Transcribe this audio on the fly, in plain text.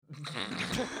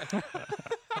Maybe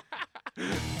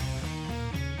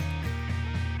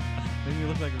you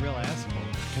look like a real asshole.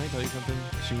 Can I tell you something?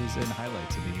 She was in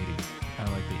highlights in the 80s. I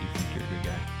like that you think you're a good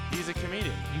guy. He's a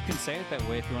comedian. You can say it that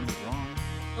way if you want to be wrong.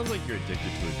 Sounds like you're addicted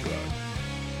to a drug.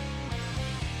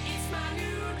 It's my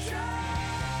new drug.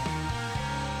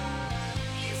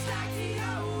 It's like the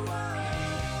old one.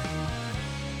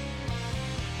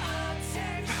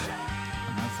 Attention.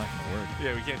 And that's not going to work.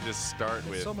 Yeah, we can't just start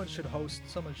with Someone should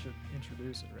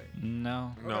introduce it, right?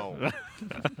 No. no.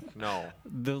 No.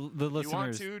 The listeners. You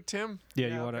want to, Tim? Yeah,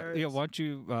 Yeah, you want to. there Yeah, is. why don't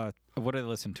you, what do I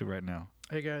listen to right now?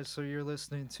 Hey guys, so you're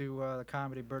listening to the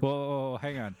Comedy Bird. Whoa,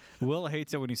 hang on. Will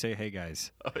hates it when you say, hey, guys.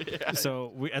 Oh, yeah.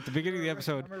 So we at the beginning of the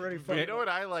episode, I'm already You fucking. know what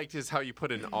I liked is how you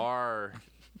put an R,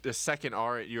 the second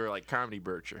R at your like comedy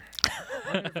bircher.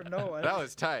 I don't even know. That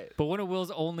was tight. but one of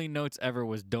Will's only notes ever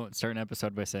was don't start an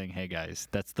episode by saying, hey, guys.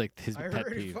 That's like his I pet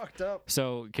already peeve. fucked up.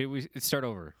 So can we start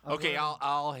over? Okay,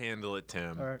 I'll handle it,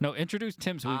 Tim. All right. No, introduce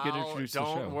Tim so we can introduce the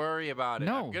show. Don't worry about it.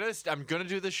 No. I'm gonna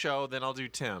do the show, then I'll do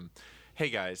Tim. Hey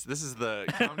guys, this is the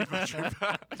Comedy Butcher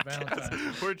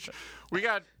Podcast, which we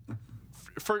got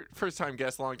first time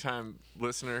guest, long time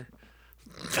listener.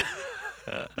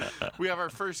 We have our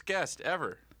first guest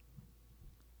ever.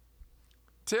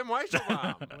 Tim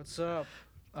Weichelbaum. What's up?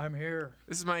 I'm here.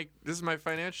 This is my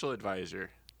financial advisor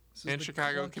This is and the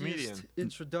Chicago clunkiest comedian.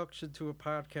 Introduction to a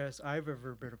podcast I've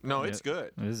ever been a part No, of. it's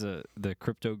good. This is the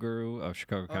crypto guru of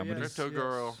Chicago Oh, comedy. yes, Crypto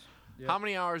guru. yes. Yep. How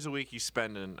many hours a week you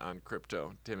spending on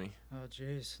crypto, Timmy? Oh,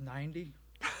 jeez, 90.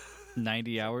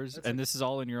 90 hours, That's and this is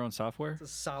all in your own software.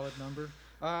 That's a solid number.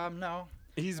 No,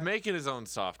 He's making his own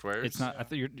software. It's not.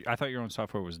 I thought your own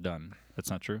software was done. That's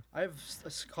not true. I have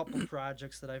a couple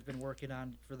projects that I've been working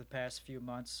on for the past few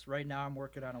months. Right now, I'm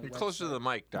working on a You're website. closer to the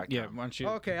mic.com. Yeah, why don't you?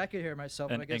 Okay, I can hear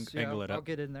myself. And I guess angle it I'll up.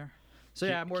 get in there. So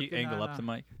yeah, I'm Can you working angle on, up the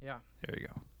mic. Yeah, There you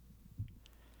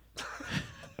go.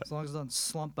 as long as it doesn't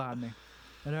slump on me.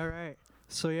 And all right.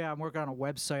 So yeah, I'm working on a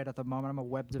website at the moment. I'm a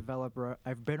web developer.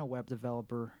 I've been a web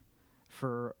developer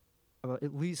for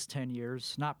at least 10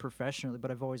 years, not professionally,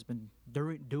 but I've always been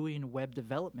doing web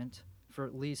development for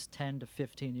at least 10 to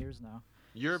 15 years now.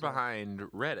 You're So- behind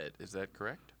Reddit, is that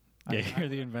correct? Yeah, you're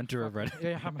the inventor of Reddit.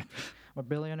 Yeah, I'm a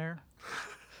billionaire.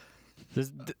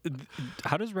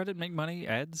 How does Reddit make money?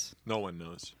 Ads? No one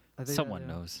knows. I think Someone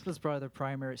knows. That's probably their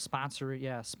primary sponsor.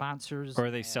 Yeah, sponsors. Or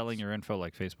are they ads. selling your info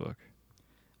like Facebook?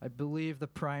 I believe the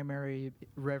primary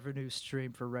revenue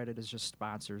stream for Reddit is just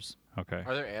sponsors, Okay.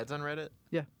 Are there ads on Reddit?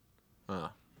 Yeah. Oh,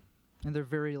 and they're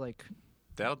very like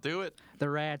that'll do it.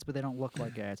 they're ads, but they don't look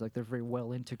like ads. Like they're very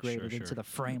well integrated into sure. the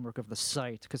framework of the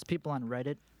site. Because people on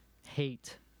Reddit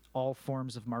hate all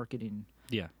forms of marketing,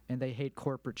 Yeah. and they hate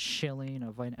corporate shilling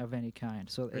of any kind.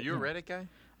 So Are you a Reddit guy?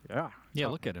 Yeah. Yeah,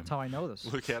 That's look at him. That's how I know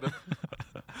this. Look at him.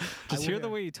 Just I hear would- the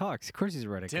way he talks. Of course he's a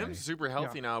Reddit guy. Tim's super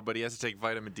healthy now, but he has to take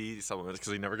vitamin D supplements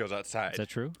because he never goes outside. Is that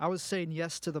true? I was saying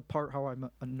yes to the part how I'm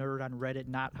a nerd on Reddit,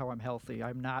 not how I'm healthy.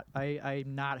 I'm not.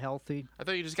 I'm not healthy. I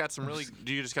thought you just got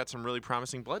some really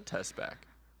promising blood tests back.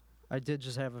 I did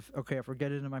just have a. Okay, if we're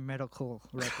getting into my medical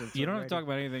records. You don't have to talk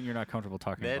already. about anything you're not comfortable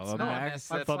talking That's about. not, Max,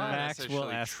 that's but not Max will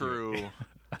necessarily ask true. you.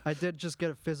 I did just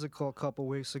get a physical a couple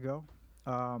weeks ago.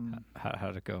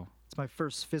 How'd it go? It's my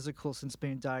first physical since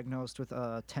being diagnosed with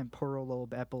temporal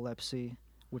lobe epilepsy,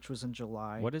 which was in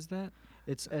July. What is that?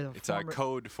 It's It's a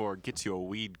code for gets you a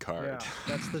weed card. Yeah,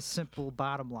 that's the simple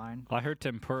bottom line. Well, I heard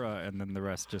tempura and then the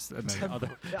rest just and then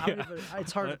other. I don't even-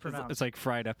 it's hard to It's- pronounce. It's like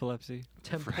fried epilepsy.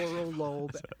 Temporal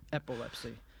lobe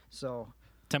epilepsy. So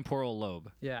Temporal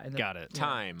lobe. yeah, and Got it. yeah,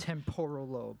 Time. temporal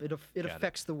lobe. It Got it.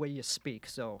 affects the way you speak.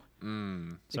 So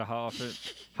So how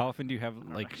often do you have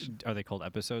like? Are they called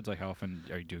episodes? Like how often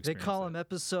are you do? they call them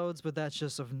episodes, but that's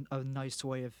just a nice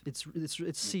way of it's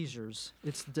seizures.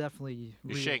 It's definitely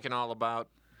You're real. shaking all about.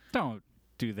 Don't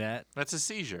do that. That's a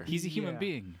seizure. He's a human Yeah.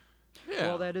 being. Yeah.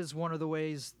 Well, that is one of the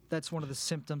ways. That's one of the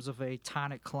symptoms of a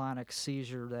tonic-clonic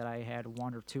seizure that I had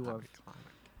one or two of.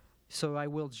 So I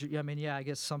will. I mean, yeah, I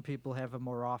guess some people have them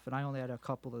more often. I only had a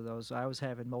couple of those. I was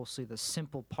having mostly the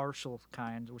simple partial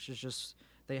kind, which is just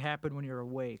they happen when you're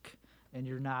awake and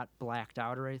you're not blacked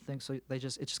out or anything. So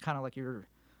it's just kind of like you're.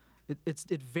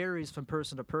 It varies from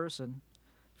person to person.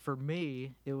 For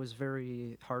me, it was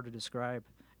very hard to describe.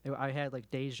 I had like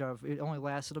deja vu. It only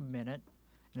lasted a minute,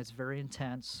 and it's very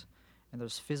intense. And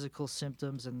there's physical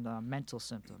symptoms and mental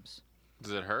symptoms.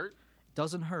 Does it hurt?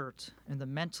 Doesn't hurt, and the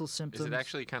mental symptoms. Is it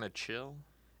actually kind of chill?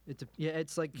 Yeah,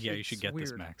 it's like. Yeah, you should it's get weird.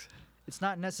 this, Max. It's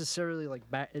not necessarily like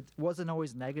bad. It wasn't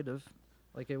always negative.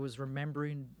 Like it was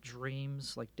remembering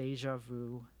dreams, like deja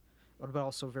vu. but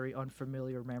also very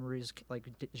unfamiliar memories like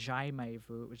jamais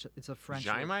vu, which it's a French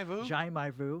word. Jamais vu?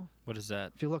 Jamais vu. What is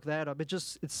that? If you look that up,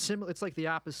 it's similar. It's like the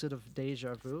opposite of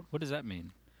deja vu. What does that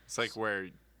mean? It's like where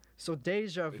So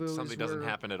deja vu something is doesn't where,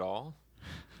 happen at all.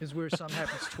 is where something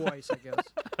happens twice. I guess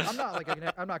I'm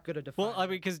not good at defining. Well, I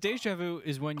mean, because deja vu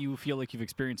is when you feel like you've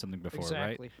experienced something before,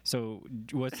 Exactly. right? So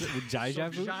what's deja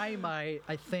vu? Jamais,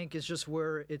 I think, is just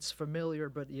where it's familiar,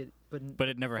 but But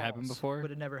it never happened false. before? But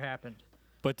it never happened.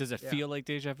 But does it Yeah. feel like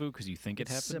deja vu because you think it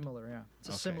It's happened? similar, yeah. It's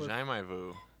a Okay. similar. Jamais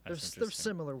vu. They're That's they're interesting.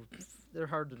 similar. They're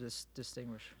hard to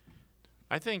distinguish.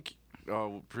 I think.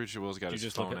 Oh, Producer Will's got Did you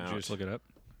his just look phone it? Did out. you just look it up?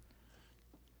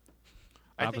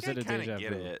 I Opposite think I of kinda deja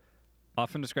get vu. it.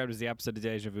 Often described as the opposite of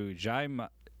deja vu, jamais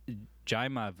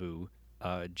vu,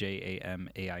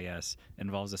 JAMAIS,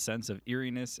 involves a sense of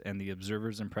eeriness and the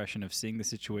observer's impression of seeing the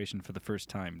situation for the first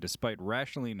time, despite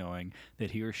rationally knowing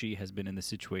that he or she has been in the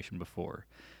situation before.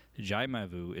 Jamais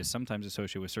vu is sometimes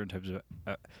associated with certain types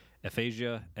of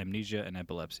aphasia, amnesia, and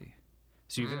epilepsy.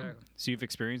 So you've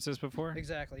experienced this before?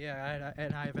 Exactly, yeah.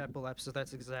 And I have epilepsy, so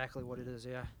that's exactly what it is,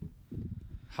 yeah.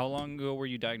 How long ago were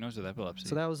you diagnosed with epilepsy?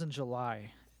 So that was in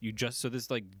July. So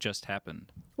this like just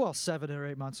happened. Well, 7 or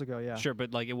 8 months ago, yeah. Sure,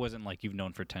 but like it wasn't like you've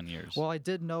known for 10 years. Well, I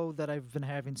did know that I've been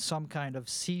having some kind of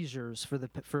seizures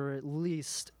for at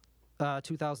least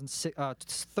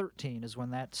 2013 is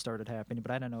when that started happening, but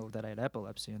I didn't know that I had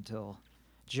epilepsy until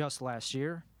just last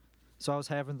year. So I was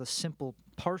having the simple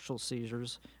partial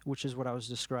seizures, which is what I was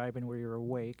describing, where you're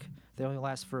awake. They only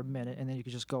last for a minute, and then you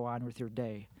can just go on with your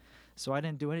day. So I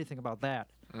didn't do anything about that.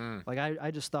 Like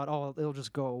I just thought, oh, it'll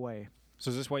just go away. So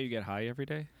is this why you get high every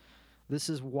day? This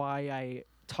is why I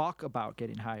talk about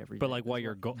getting high every day. But like while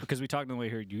you're because we talked on the way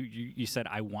here, you said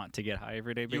I want to get high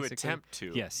every day. You Basically. attempt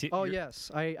to. Yes. Oh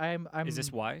yes, I'm. Is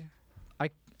this why?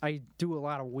 I do a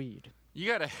lot of weed. You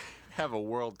gotta have a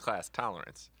world-class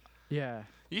tolerance. Yeah.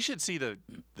 You should see the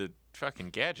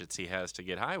fucking gadgets he has to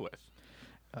get high with.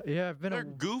 Yeah, I've been. They're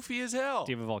goofy as hell.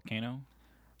 Do you have a volcano?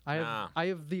 Nah. I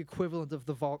have the equivalent of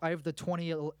the I have the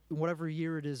 20 whatever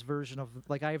year it is version of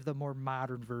I have the more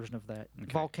modern version of that.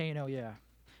 Okay. Volcano, yeah.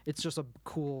 It's just a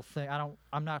cool thing.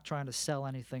 I'm not trying to sell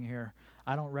anything here.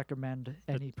 I don't recommend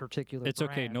any particular It's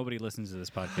okay. brand. Nobody listens to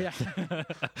this podcast. Yeah.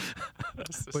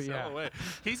 But yeah.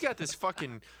 He's got this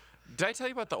fucking. Did I tell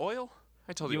you about the oil?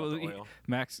 I told you about the oil.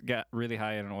 Max got really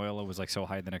high on oil. It was like so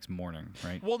high the next morning,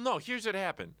 right? Well, no. Here's what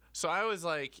happened. So I was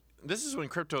like, this is when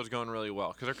crypto was going really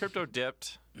well because our crypto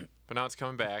dipped, but now it's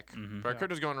coming back. But our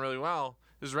crypto's going really well.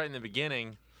 This is right in the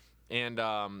beginning, and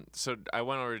so I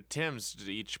went over to Tim's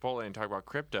to eat Chipotle and talk about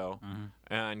crypto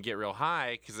and get real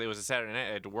high because it was a Saturday night.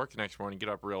 I had to work the next morning, get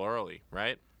up real early,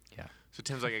 right? Yeah. So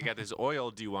Tim's like, I got this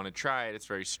oil. Do you want to try it? It's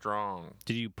very strong.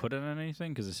 Did you put it on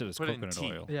anything? Because it said it's Put it in coconut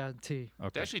tea. oil. Yeah, tea. It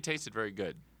Okay. actually tasted very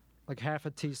good. Like half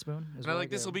a teaspoon. Is And I'm what I like,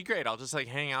 this get. will be great. I'll just like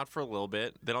hang out for a little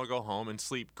bit, then I'll go home and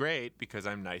sleep great because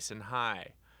I'm nice and high.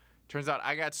 Turns out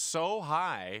I got so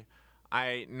high,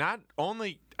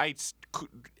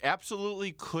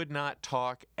 absolutely could not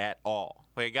talk at all.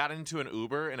 Like I got into an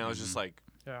Uber and I was just like,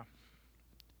 Yeah.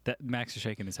 That Max is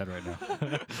shaking his head right now.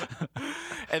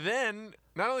 and then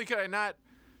not only could I not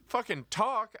fucking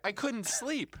talk, I couldn't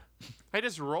sleep. I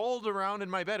just rolled around in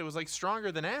my bed. It was like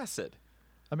stronger than acid.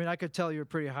 I mean, I could tell you were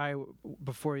pretty high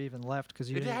before you even left because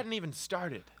you It didn't. hadn't even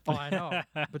started. Oh, I know.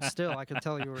 But still, I could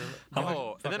tell you were.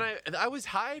 Oh, and then I was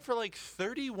high for like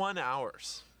 31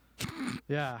 hours.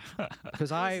 Yeah,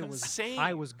 because I was insane.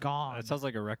 gone. That sounds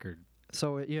like a record.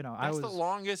 So I That's was. the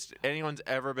longest anyone's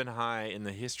ever been high in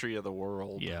the history of the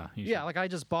world. Yeah. Yeah, like I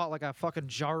just bought like a fucking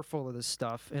jar full of this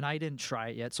stuff, and I didn't try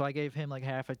it yet. So I gave him like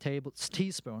half a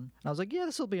teaspoon, and I was like, "Yeah,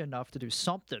 this will be enough to do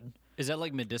something." Is that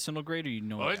like medicinal grade, or you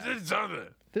know? I did something.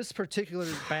 This particular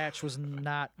batch was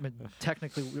not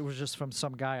technically. It was just from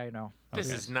some guy I know. This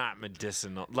is not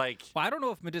medicinal. Like Well, I don't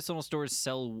know if medicinal stores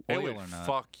sell it oil would or not.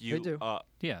 fuck you They do. up.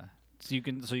 Yeah. So you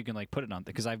can like put it on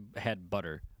because I've had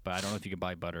butter, but I don't know if you can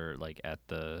buy butter like at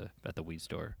the weed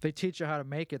store. They teach you how to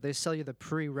make it. They sell you the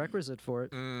prerequisite for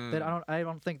it. I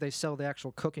don't think they sell the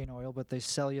actual cooking oil, but they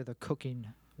sell you the cooking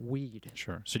weed.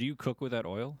 Sure. So do you cook with that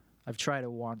oil? I've tried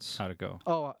it once. How'd it go?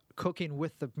 Oh, cooking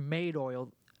with the made oil.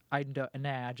 I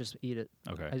just eat it.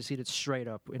 Okay. I just eat it straight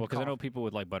up. in Well, because I know coffee. people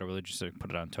with like butter will just like, put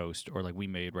it on toast, or like we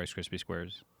made Rice Krispie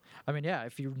squares. I mean, yeah,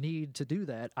 if you need to do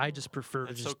that, I just prefer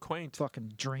to It's just so quaint.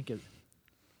 fucking drink it.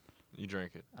 You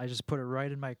drink it. I just put it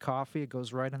right in my coffee. It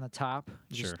goes right on the top.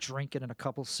 You Sure. just drink it in a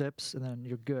couple sips, and then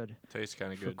you're good Tastes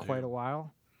kind of for good. quite too. a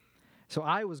while. So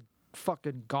I was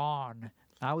fucking gone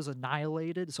I was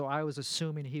annihilated, so I was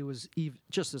assuming he was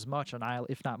just as much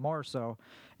annihilated, if not more so.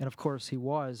 And of course he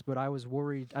was, but I was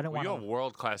worried. I didn't Well, you want have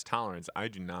world-class tolerance. I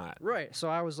do not. Right, so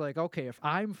I was like, okay, if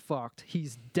I'm fucked,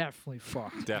 he's definitely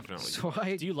fucked. Definitely. So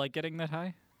Do you like getting that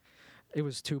high? it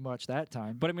was too much that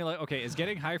time. But I mean, like, okay, is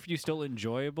getting high for you still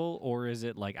enjoyable, or is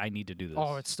it like I need to do this?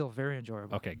 Oh, it's still very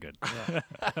enjoyable. Okay, good. Yeah.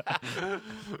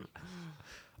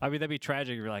 I mean, that'd be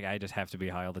tragic if you're like, I just have to be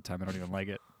high all the time. I don't even like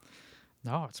it.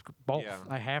 No, it's both. Yeah.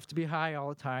 I have to be high all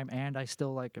the time, and I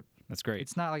still like it. That's great.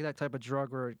 It's not like that type of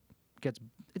drug where it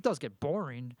does get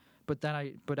boring, but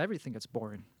everything gets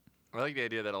boring. I like the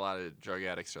idea that a lot of drug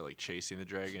addicts are like chasing the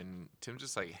dragon. Tim's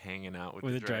just like hanging out with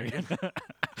With the a dragon.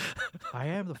 I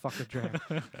am the fucking dragon.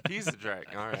 He's the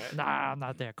dragon. All right. Nah, I'm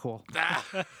not that cool.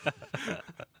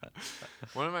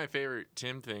 One of my favorite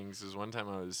Tim things is one time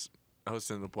I was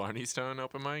hosting the Blarney Stone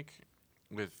open mic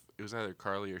with, it was either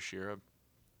Carly or Shira.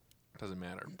 Doesn't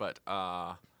matter. But,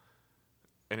 and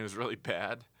it was really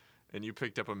bad. And you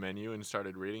picked up a menu and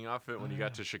started reading off it. When you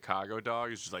got to Chicago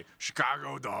Dog, it's just like,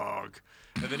 Chicago Dog.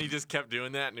 And then he just kept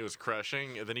doing that, and it was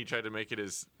crushing. And then he tried to make it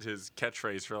his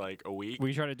catchphrase for like a week. Were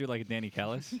you trying to do like a Danny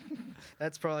Callis?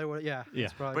 That's probably what. Yeah. Yeah.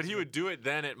 that's probably But he would do it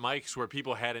then at mics where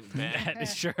people hadn't been. That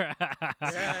is sure.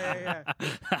 Yeah.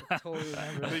 I totally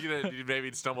remember I that. think that he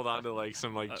maybe stumbled onto like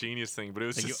some like genius thing, but it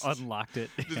was Like you just, unlocked it.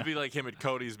 just be like him at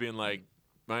Cody's being like,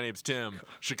 "My name's Tim,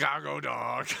 Chicago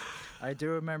Dog." I do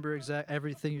remember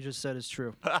everything you just said is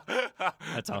true.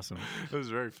 That's awesome. It was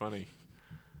very funny.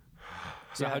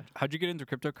 So Yeah. how'd you get into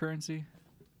cryptocurrency?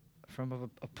 From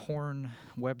a porn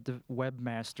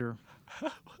webmaster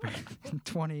in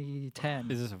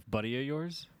 2010. Is this a buddy of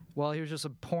yours? Well, he was just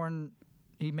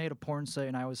he made a porn site,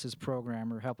 and I was his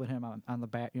programmer, helping him on the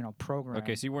back, program.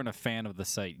 Okay, so you weren't a fan of the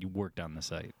site. You worked on the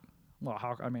site. Well,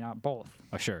 both.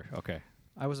 Oh, sure. Okay.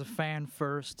 I was a fan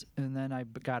first, and then I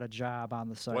got a job on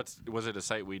the site. Was it a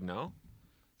site we'd know?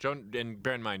 Joe, and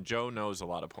bear in mind, Joe knows a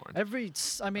lot of porn.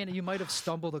 You might have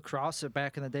stumbled across it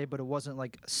back in the day, but it wasn't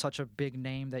like such a big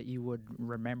name that you would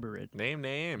remember it. Name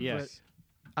names. Yes.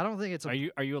 I don't think it's. Are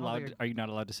you don't allowed? think Are you not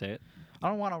allowed to say it? I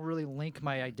don't want to really link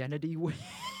my identity with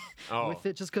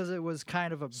it, just because it was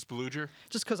kind of a. Splooger.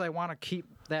 Just because I want to keep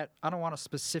that. I don't want to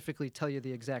specifically tell you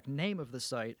the exact name of the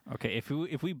site. Okay. If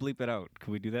we bleep it out,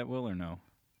 can we do that, Will, or no?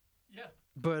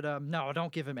 But no,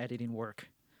 don't give him editing work.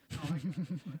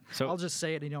 So I'll just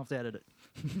say it, and you don't have to edit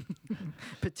it.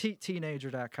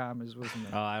 PetiteTeenager.com was the name.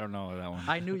 I don't know that one.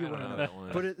 I knew you I don't wouldn't know know that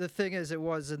one. But the thing is, it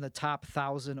was in the top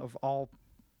 1,000 of all.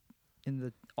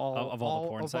 Of all the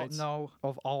porn sites?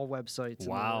 Of all websites.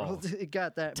 Wow. In the world. It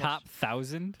got that Top much.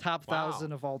 1,000. Top Wow.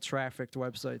 1,000 of all trafficked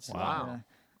websites. Wow.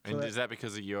 Yeah. And So is that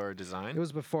because of your design? It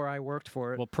was before I worked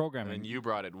for it. Well, and programming. then you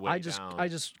brought it way I just down.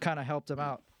 kind of helped him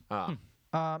out. Ah.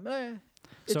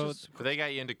 So- So they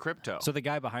got you into crypto. So the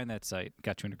guy behind that site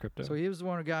got you into crypto. So he was the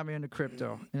one who got me into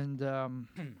crypto, and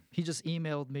he just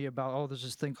emailed me about there's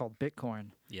this thing called Bitcoin,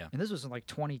 yeah, and this was in like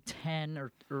 2010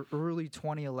 or early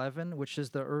 2011, which is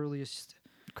the earliest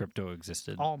crypto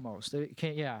existed. almost. It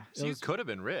can't, yeah. So you could have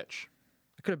been rich.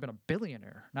 I could have been a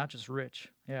billionaire, not just rich.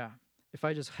 Yeah, if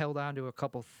I just held on to a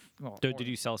couple. Did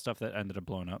you sell stuff that ended up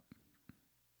blowing up?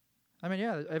 I mean,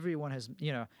 yeah, everyone has.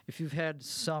 If you've had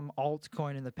some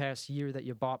altcoin in the past year that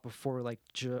you bought before like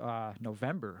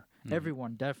November,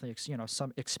 everyone definitely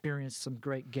some experienced some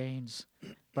great gains,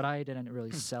 but I didn't really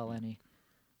sell any,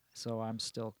 so I'm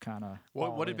still kind of.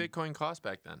 What did Bitcoin cost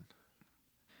back then?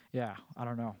 Yeah, I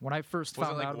don't know. When I first Was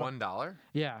it found like out, $1?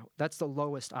 yeah, that's the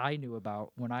lowest I knew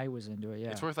about when I was into it.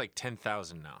 Yeah, It's worth like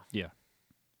 10,000 now. Yeah.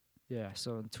 yeah.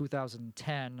 So in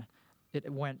 2010, it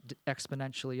went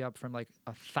exponentially up from like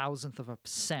 1,000th of a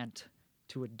cent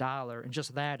to $1, and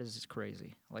just that is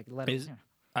crazy. Like,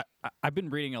 I've been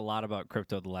reading a lot about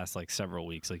crypto the last like several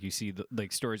weeks. Like you see,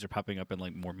 like stories are popping up in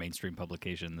like more mainstream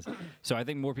publications. So I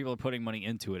think more people are putting money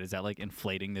into it. Is that like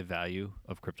inflating the value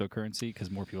of cryptocurrency because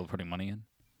more people are putting money in?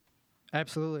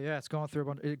 Absolutely, yeah. It's going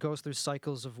through. It goes through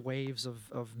cycles of waves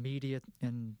of media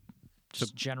and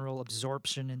just general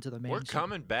absorption into the mainstream. We're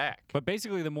coming back. But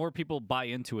basically, the more people buy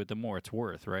into it, the more it's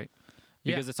worth, right?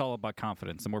 Yeah. Because it's all about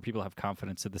confidence. The more people have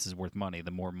confidence that this is worth money,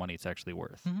 the more money it's actually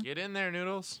worth. Get in there,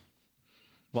 Noodles.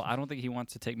 Well, I don't think he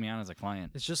wants to take me on as a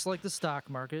client. It's just like the stock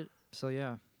market. So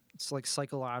yeah, it's like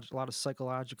a lot of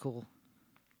psychological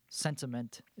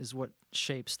sentiment is what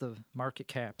shapes the market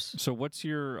caps. So what's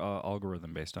your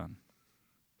algorithm based on?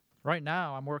 Right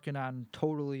now, I'm working on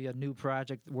totally a new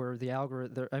project where the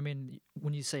algorithm. I mean,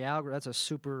 when you say algorithm, that's a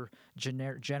super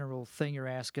general thing you're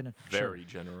asking. Very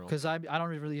general. Because I don't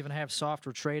really even have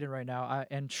software trading right now.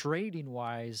 And trading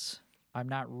wise, I'm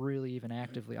not really even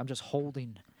actively. I'm just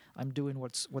holding. I'm doing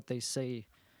what they say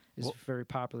is very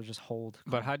popular. Just hold.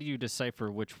 But how do you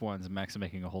decipher which ones Max is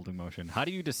making a holding motion? How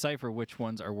do you decipher which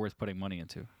ones are worth putting money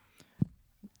into?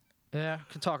 Yeah,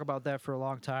 can talk about that for a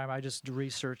long time. I just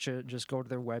research it, just go to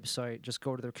their website, just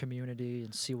go to their community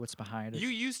and see what's behind it. You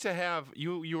used to have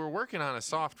you were working on a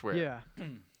software Yeah.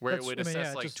 where it That's- would I mean, assess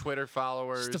yeah, like just- Twitter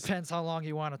followers, Just depends how long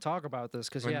you want to talk about this,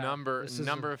 because a yeah, number this is of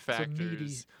it's a meaty-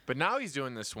 factors. But now he's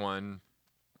doing this one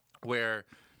where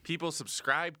people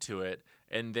subscribe to it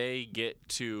and they get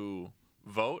to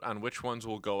vote on which ones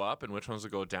will go up and which ones will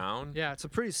go down. Yeah, it's a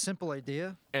pretty simple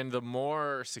idea. And the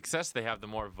more success they have, the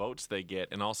more votes they get,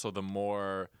 and also the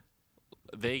more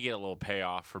they get a little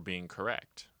payoff for being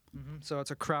correct. So it's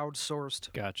a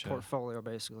crowdsourced Gotcha. portfolio,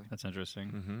 basically. That's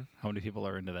interesting. Mm-hmm. How many people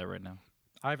are into that right now?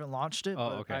 I haven't launched it, Oh,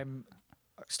 but okay.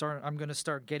 I'm gonna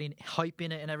start getting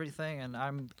hyping it and everything, and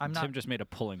I'm Tim not. just made a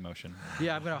pulling motion.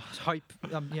 Yeah, I'm gonna hype.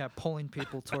 Pulling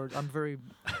people toward. I'm very.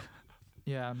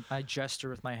 Yeah, I gesture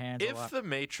with my hands a If lot. the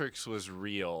Matrix was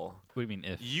real, What do you mean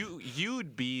if?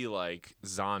 you'd be like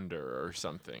Zonder or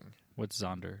something. What's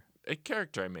Zonder? A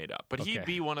character I made up, but he'd Okay.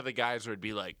 be one of the guys where it'd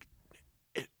be like,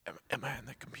 "Am I on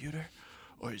the computer,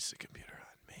 or is the computer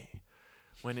on me?"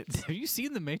 When it's Have you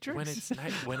seen The Matrix?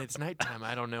 when it's nighttime,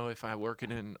 I don't know if I work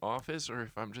in an office or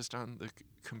if I'm just on the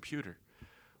computer.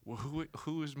 Well,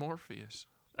 who is Morpheus?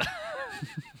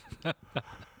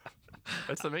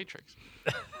 That's the Matrix.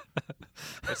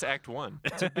 That's Act 1.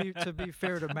 to be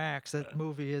fair to Max, that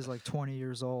movie is like 20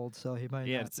 years old, so he might.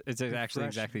 Yeah, not it's be actually fresh.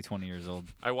 exactly 20 years old.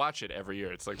 I watch it every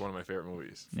year. It's like one of my favorite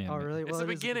movies. Yeah, Oh, really? It's Well, the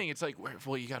it is- beginning. It's like,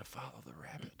 well, you got to follow the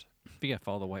rabbit. You gotta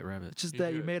follow the White Rabbit. It's just You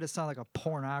that you do. made it sound like a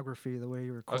pornography the way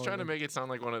you were. I was trying to make it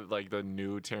sound like one of like the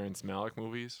new Terrence Malick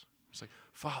movies. It's like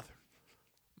father,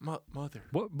 mother,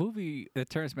 What movie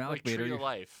Terrence Malick like made? Tree Are of you-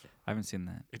 Life. I haven't seen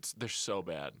that. They're so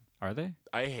bad. Are they?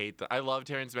 I hate them. I love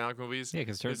Terrence Malick movies. Yeah,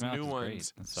 'cause Terrence His Malick new is great.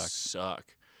 ones That sucks.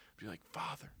 suck. Be like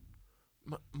father,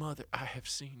 mother, I have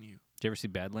seen you. Did you ever see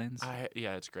Badlands?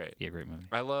 Yeah, it's great. Yeah, great movie.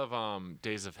 I love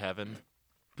Days of Heaven.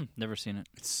 Never seen it.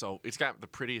 It's got the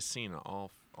prettiest scene in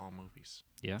all movies.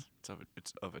 Yeah, It's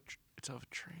of a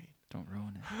train. don't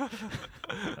ruin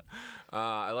it.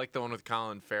 I like the one with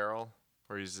Colin Farrell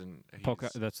where he's in.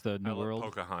 That's the I New love World.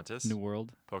 Pocahontas. New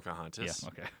World. Pocahontas. Yeah.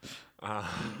 Okay.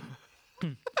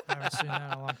 I haven't seen that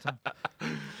in a long time.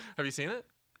 Have you seen it?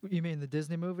 You mean the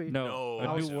Disney movie? No. No. A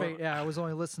I was New World. I was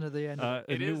only listening to the end. A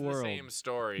It New is World. the same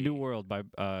story. New World by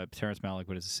Terrence Malick,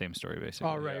 but it's the same story basically.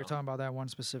 Oh, right. yeah. You're talking about that one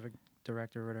specific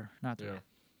director or whatever. Not the Yeah.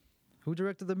 Who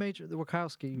directed the Wachowski?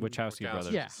 Wachowski Wachowski.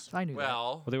 brothers. Yeah, I knew that.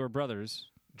 Well, Well, they were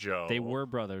brothers. Joe. They were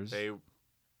brothers.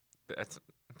 That's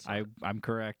I'm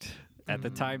correct. At the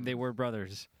time, they were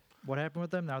brothers. What happened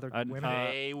with them? Now they're women.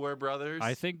 they were brothers.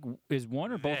 I think is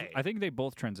one or both. They. I think they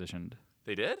both transitioned.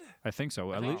 They did. I think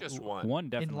so. At think least just one. One in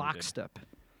definitely. did. lockstep.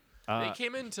 They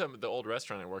came into the old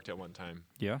restaurant I worked at one time.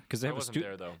 Yeah, because they I have wasn't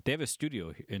there though. They have a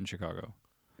studio in Chicago.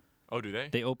 Oh, do they?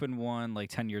 They opened one like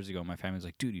 10 years ago. My family's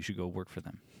like, dude, you should go work for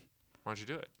them. Why don't you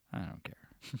do it? I don't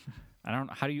care. I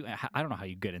don't. How do you? I don't know how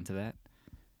you get into that.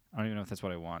 I don't even know if that's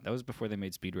what I want. That was before they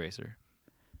made Speed Racer.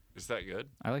 Is that good?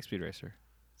 I like Speed Racer.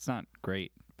 It's not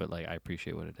great, but like I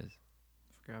appreciate what it is.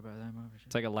 Forgot about that movie.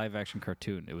 It's like a live action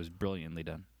cartoon. It was brilliantly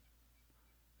done.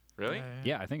 Really?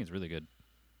 Yeah, I think it's really good.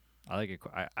 I like it.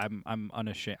 I'm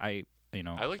unashamed. I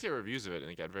looked at reviews of it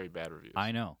and it got very bad reviews.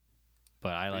 I know,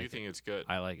 but I But like you it. think it's good?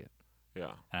 I like it,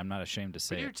 Yeah. and I'm not ashamed to But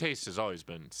say your it. taste has always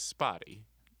been spotty.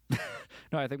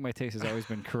 No, I think my taste has always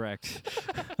been correct.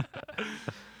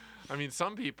 I mean,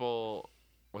 some people.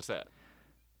 What's that?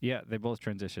 Yeah, they both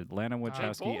transitioned. Lana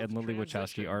Wachowski both and Lily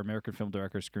Wachowski transitioned. are American film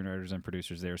directors, screenwriters, and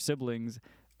producers. They are siblings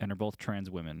and are both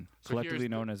trans women, So collectively here's the-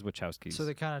 known as Wachowskis. So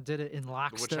they kind of did it in The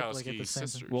lockstep, like at Wachowski the same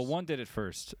sisters. time. well, one did it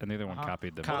first, and the other one Uh-huh.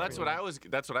 copied them. Well, Copy. that's what I was.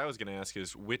 That's what I was going to ask.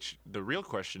 Is which the real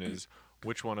question is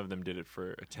which one of them did it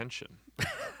for attention?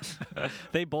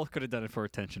 They both could have done it for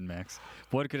attention, Max.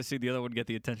 One could have seen the other one get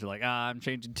the attention, like, I'm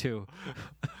changing too.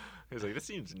 He's like, this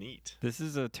seems neat. This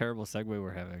is a terrible segue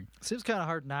we're having. Seems kind of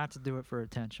hard not to do it for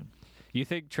attention. You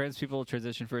think trans people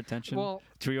transition for attention? Well,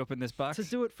 to reopen this box? to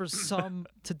do it for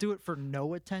to do it for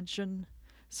no attention,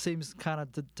 seems kind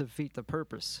of to defeat the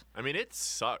purpose. I mean, it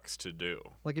sucks to do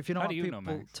Like if you don't How want do you know,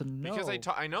 people Max? to know, because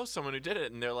I know someone who did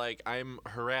it, and they're like, I'm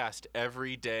harassed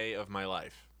every day of my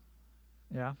life,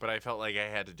 yeah, but I felt like I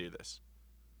had to do this.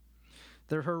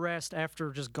 they're harassed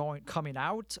after just coming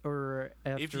out, or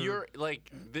after. If you're like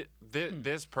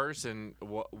this person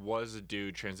was a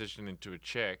dude transitioned into a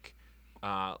chick,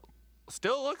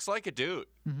 still looks like a dude.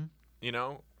 Mhm. You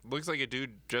know, looks like a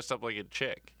dude dressed up like a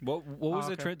chick. What was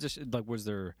the okay. transition? Like, was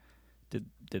there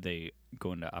Did they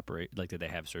go into operate? Like, did they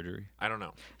have surgery? I don't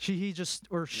know. She just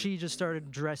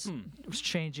started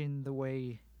changing the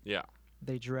way Yeah.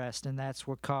 they dressed, and that's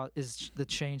what is the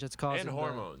change that's causing And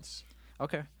hormones.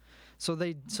 Okay,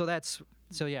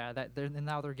 and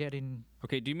now they're getting.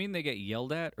 Okay, do you mean they get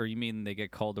yelled at, or you mean they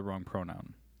get called the wrong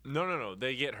pronoun? No.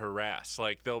 They get harassed.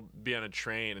 Like, they'll be on a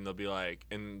train and they'll be like,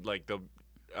 I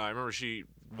remember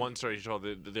one story she told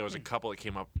that there was a couple that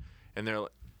came up, and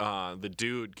the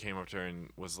dude came up to her and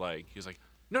he was like,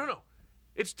 no,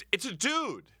 it's a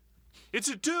dude. It's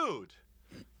a dude.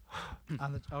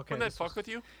 Okay. Wouldn't that fuck with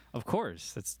you? Of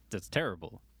course, that's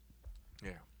terrible.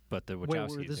 Yeah. But the Wait,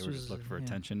 Wachowskis, this they were was- just looking for yeah.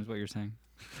 attention, is what you're saying?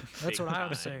 That's what Big I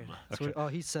was time. saying.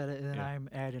 He said it, and then I'm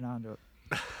adding on to it.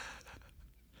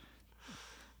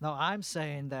 No, I'm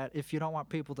saying that if you don't want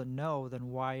people to know, then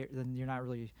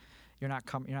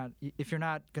if you're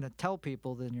not going to tell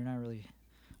people, then you're not really,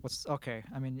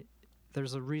 I mean,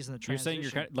 there's a reason to You're transition. saying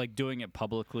you're kind of, like, doing it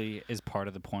publicly is part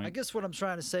of the point? I guess what I'm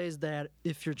trying to say is that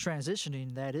if you're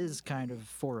transitioning, that is kind of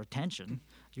for attention.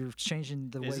 You're changing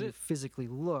the way Is you it? physically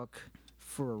look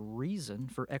for a reason,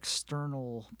 for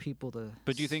external people to.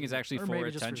 But do you think it's see. actually Or for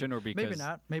maybe just attention or because... Maybe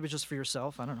not. Maybe just for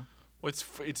yourself. I don't know. Well,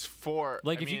 it's for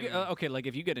Like, if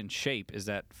you get in shape, is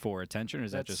that for attention or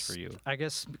is that just for you? I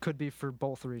guess it could be for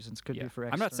both reasons. Could be for.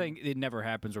 I'm not external. saying it never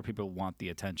happens where people want the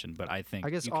attention, but I think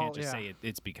guess you can't just say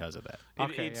it's because of that.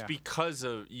 it's because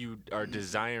of you are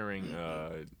desiring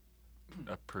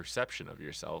a perception of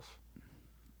yourself,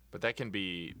 but that can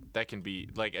be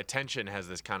like attention has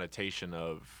this connotation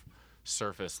of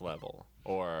surface level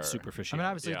or Superficial. I mean,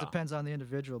 obviously, Yeah. it depends on the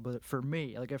individual, but for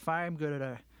me, like if I'm going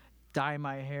to dye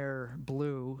my hair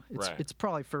blue, Right. it's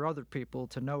probably for other people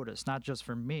to notice, not just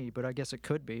for me. But I guess it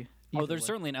could be. Oh, either there's way.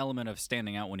 certainly an element of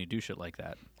standing out when you do shit like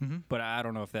that. But I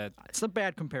don't know if that... It's a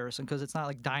bad comparison because it's not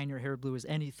like dyeing your hair blue is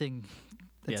anything.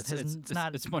 Yeah, It's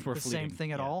not it's much more the same fleeting,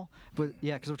 thing at yeah. all. But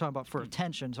yeah, because we're talking about for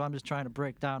attention, so I'm just trying to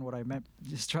break down what I meant.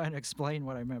 Just trying to explain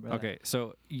what I meant by that. Okay,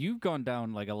 so you've gone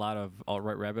down like a lot of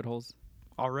alt-right rabbit holes.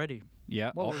 Already.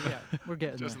 Yeah. Well, we're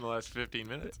getting just there. in the last 15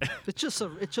 minutes. It's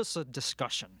just a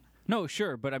discussion. No,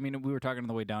 sure, but I mean, we were talking on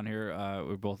the way down here.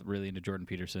 We're both really into Jordan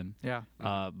Peterson. Yeah.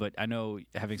 But I know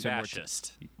having spent more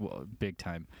Fascist. well, big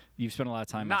time. You've spent a lot of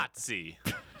time. Nazi.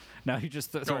 Now you're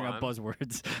just throwing out on.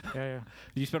 buzzwords. Yeah.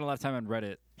 You spent a lot of time on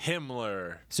Reddit.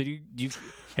 Himmler. So you've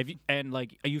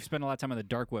spent a lot of time on the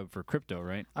dark web for crypto,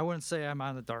 right? I wouldn't say I'm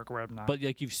on the dark web now. But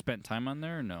like you've spent time on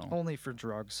there or no? only for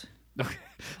drugs.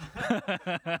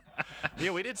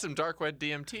 Yeah, we did some dark web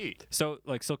DMT. So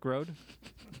like Silk Road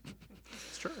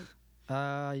It's true.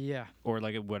 Yeah. or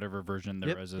like whatever version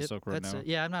there is of Silk Road that's now. it.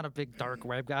 Yeah, I'm not a big dark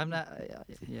web guy. I'm not.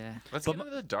 Yeah. Let's get into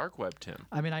the dark web, Tim.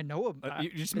 I mean, I know. You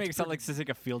just make it sound like this is like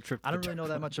a field trip. to I the don't really dark know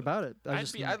that web. much about it.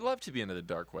 I'd love to be into the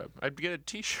dark web. I'd get a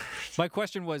T-shirt. My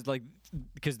question was like,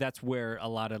 because that's where a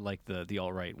lot of like the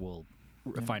alt right will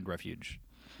find refuge.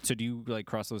 So do you like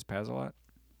cross those paths a lot?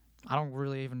 I don't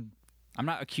really even. I'm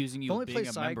not accusing you The of only being a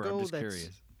place I member. go I'm just that's-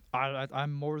 curious.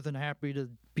 I'm more than happy to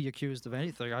be accused of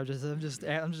anything. I'm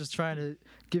just trying to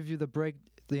give you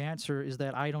the answer is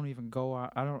that I don't even go on.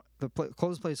 I don't. The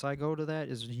closest place I go to that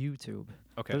is YouTube.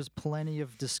 Okay. There's plenty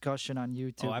of discussion on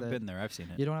YouTube. Oh, I've that been there. I've seen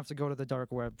it. You don't have to go to the dark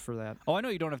web for that. Oh, I know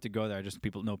you don't have to go there. I just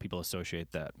people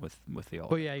associate that with the alt.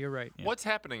 But yeah, you're right. Yeah. What's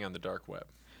happening on the dark web?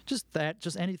 Just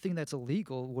anything that's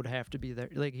illegal would have to be there.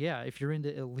 Like, yeah, if you're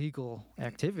into illegal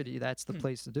activity, that's the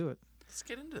place to do it. Let's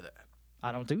get into that.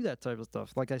 I don't do that type of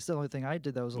stuff. Like, the only thing I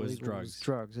did that was Was illegal was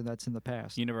drugs, and that's in the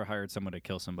past. You never hired someone to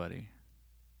kill somebody.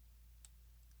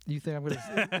 You think I'm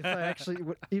gonna? If I actually,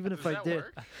 even if Does I that did,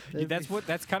 work?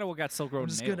 That's kind of what got Silk Road I'm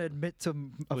just nailed. gonna admit to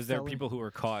a Was there felony. people who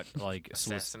were caught like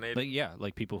Assassinated? Like, yeah,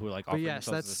 like people who like But offered yes,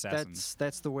 themselves as assassins.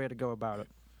 that's the way to go about it.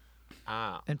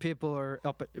 Ah. And people are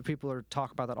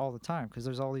talk about that all the time because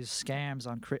there's all these scams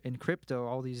in crypto,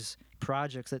 all these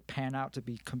projects that pan out to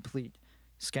be complete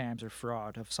scams or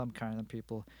fraud of some kind. And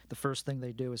people, the first thing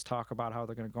they do is talk about how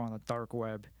they're going to go on the dark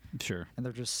web, Sure. and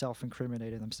they're just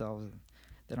self-incriminating themselves. And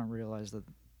they don't realize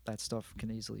that stuff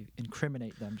can easily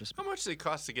incriminate them. Just How much does it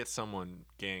cost to get someone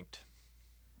ganked?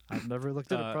 I've never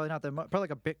looked at it. Probably not that much. Probably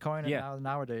like a Bitcoin. Yeah. And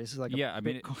nowadays, it's like Yeah, a I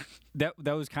mean, Bitcoin.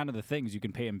 that was kind of the things you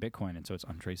can pay in Bitcoin, and so it's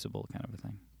untraceable kind of a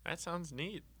thing. That sounds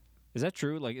neat. Is that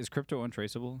true? Like, is crypto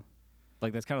untraceable?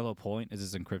 Like, that's kind of the whole point. Is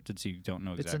it's encrypted, so you don't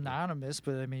know It's exactly. anonymous,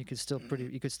 but I mean, you could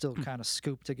still kind of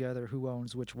scoop together who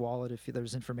owns which wallet if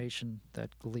there's information that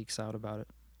leaks out about it.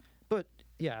 But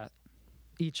yeah,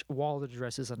 each wallet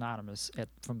address is anonymous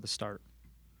from the start.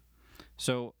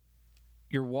 So,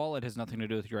 your wallet has nothing to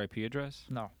do with your IP address.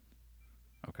 No,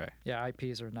 Okay. yeah,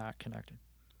 IPs are not connected.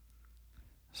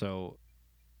 So,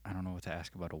 I don't know what to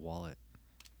ask about a wallet.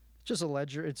 Just a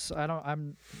ledger.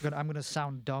 I'm gonna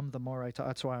sound dumb the more I talk.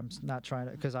 That's why I'm not trying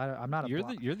to, because I'm not a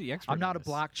You're the expert. I'm not a in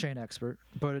this. blockchain expert,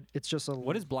 but it's just a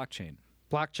What is blockchain?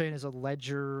 blockchain is a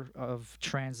ledger of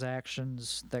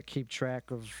transactions that keep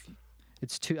track of.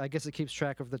 I guess it keeps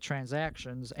track of the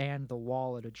transactions and the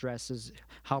wallet addresses,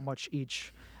 how much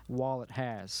each wallet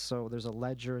has. So there's a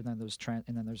ledger, and then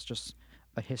there's just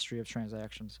a history of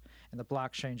transactions, and the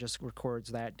blockchain just records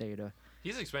that data.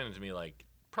 He's explained it to me like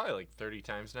probably like 30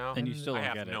 times now. And you still I don't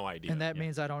have get it. no idea. And that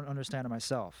means I don't understand it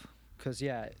myself.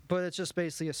 But it's just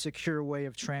basically a secure way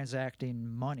of transacting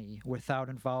money without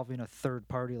involving a third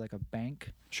party like a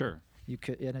bank. Sure. You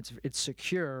could, and it's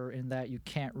secure in that you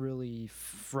can't really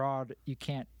you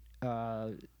can't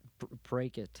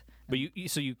break it. But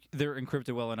they're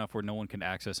encrypted well enough where no one can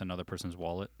access another person's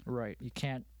wallet. Right. You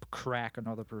can't crack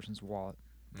another person's wallet.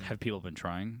 Have people been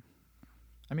trying?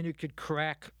 I mean, you could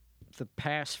crack the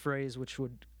passphrase, which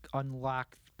would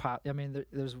unlock.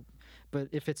 But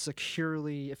if it's a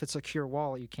secure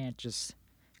wallet, you can't just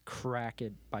crack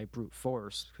it by brute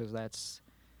force because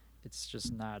it's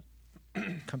just not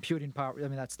computing power. I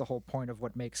mean, that's the whole point of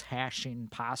what makes hashing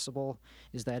possible,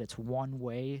 is that it's one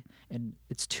way and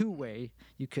it's two way.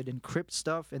 You could encrypt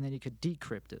stuff and then you could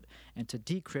decrypt it. And to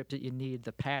decrypt it, you need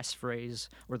the passphrase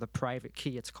or the private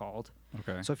key, it's called.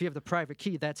 Okay. So if you have the private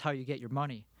key, that's how you get your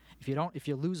money. If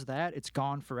you lose that, it's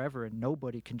gone forever and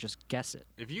nobody can just guess it.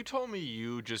 If you told me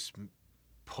you just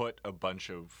put a bunch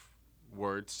of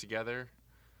words together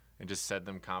and just said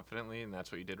them confidently, and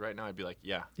that's what you did right now, I'd be like,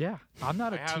 yeah. Yeah, I'm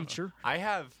not a I have- teacher. I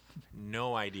have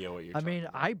no idea what you're talking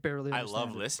about. I barely I understand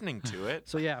love it. listening to it.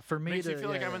 So yeah, for me Makes me to feel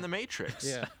like yeah, I'm in yeah. the Matrix.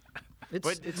 Yeah.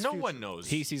 But no future. one knows.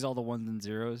 He sees all the ones and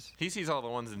zeros. He sees all the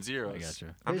ones and zeros. I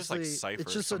gotcha. I'm just like Basically, Cypher.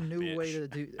 It's just some a new bitch. way to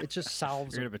do. It just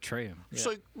solves. You're gonna betray him. It's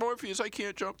like, Morpheus, I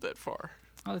can't jump that far.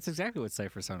 Oh, that's exactly what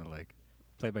Cypher sounded like.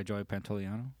 Played by Joey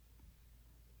Pantoliano.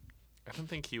 I don't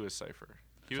think he was Cypher.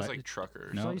 He was Cy- like Trucker.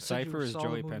 or No, you said you Cypher is saw the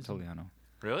Joey movies. Pantoliano.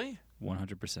 Really?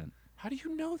 100%. How do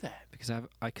you know that? Because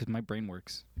because my brain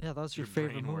works. Yeah, that was your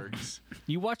favorite brain movie. works.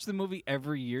 You watch the movie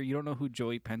every year. You don't know who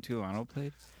Joey Pantoliano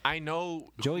played? I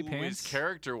know Joey who Pants? his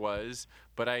character was,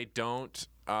 but I don't.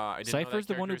 I didn't know Cypher's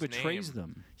that the one who character's betrays name.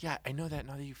 them. Yeah, I know that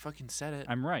now that you fucking said it.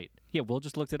 I'm right. Yeah, Will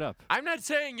just looked it up. I'm not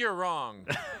saying you're wrong.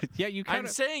 Yeah, you kind I'm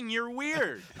of saying you're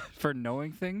weird for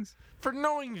knowing things. for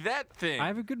knowing that thing. I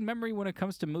have a good memory when it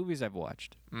comes to movies I've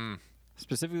watched. Mm.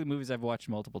 Specifically, movies I've watched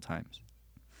multiple times.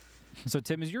 So,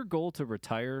 Tim, is your goal to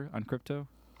retire on crypto?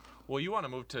 Well, you want to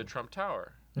move to Trump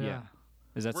Tower. Yeah.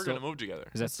 Is that We're still gonna move together.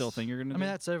 is that still a thing you're gonna I do? mean,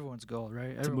 that's everyone's goal,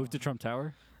 right? To move to Trump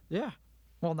Tower? Yeah.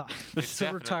 Well, no. It's to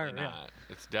definitely retire. Yeah. not.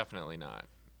 It's definitely not.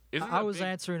 Isn't I the was big-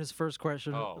 answering his first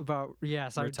question Oh. about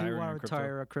yes, I do Retiring want on to crypto?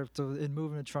 retire a crypto and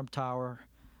moving to Trump Tower.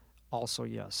 Also,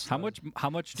 yes. How much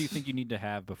do you think you need to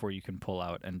have before you can pull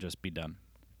out and just be done?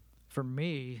 For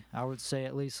me, I would say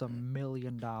at least $1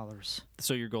 million.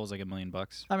 So your goal is like $1 million?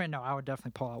 I mean, no, I would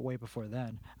definitely pull out way before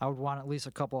then. I would want at least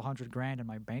a couple $100,000 in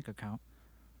my bank account.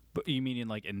 But you mean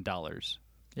in dollars?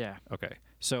 Yeah. Okay.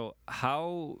 So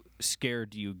how scared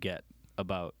do you get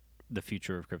about the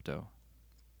future of crypto?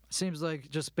 Seems like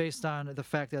just based on the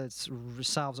fact that it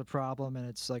solves a problem and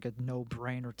it's like a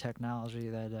no-brainer technology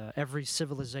that every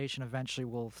civilization eventually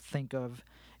will think of.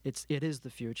 It is the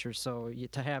future. So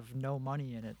to have no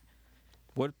money in it.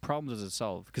 What problem does it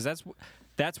solve? Because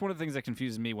that's one of the things that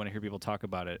confuses me when I hear people talk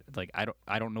about it. Like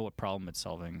I don't know what problem it's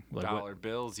solving. Like dollar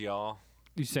bills, y'all.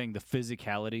 you saying the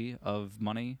physicality of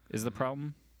money is the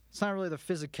problem? It's not really the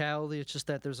physicality. It's just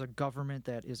that there's a government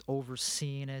that is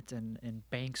overseeing it and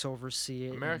banks oversee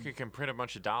it. America can print a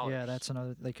bunch of dollars. Yeah, that's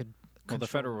another. They could. Well, the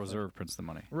control Federal it. Reserve prints the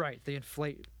money. Right, they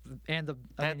inflate and the.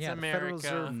 That's the Federal America.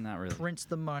 Reserve Not really. prints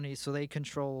the money, so they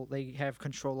control. They have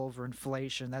control over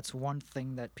inflation. That's one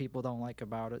thing that people don't like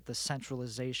about it: the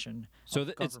centralization So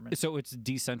of government. it's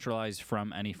decentralized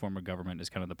from any form of government is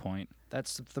kind of the point.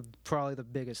 That's probably the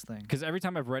biggest thing. Because every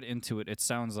time I've read into it, it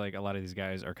sounds like a lot of these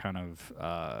guys are kind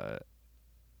of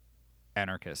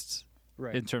anarchists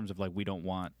Right. in terms of like we don't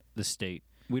want the state.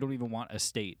 We don't even want a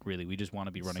state, really. We just want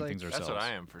to be It's running like- things That's ourselves. what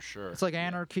I am for sure. It's like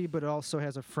anarchy, but it also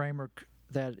has a framework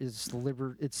that is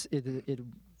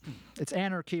it's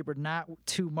anarchy, but not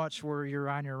too much where you're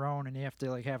on your own and you have to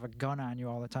like have a gun on you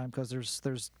all the time because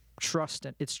there's trust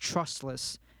and it's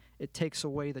trustless. It takes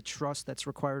away the trust that's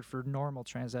required for normal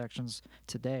transactions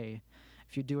today.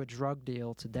 If you do a drug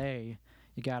deal today,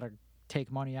 you gotta take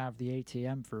money out of the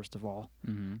ATM first of all.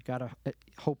 Mm-hmm. Gotta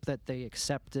hope that they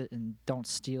accept it and don't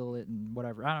steal it and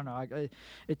whatever. I don't know.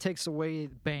 It takes away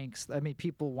banks. I mean,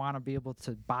 people want to be able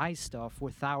to buy stuff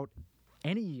without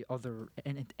any other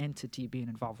entity being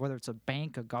involved, whether it's a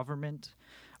bank, a government,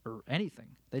 or anything.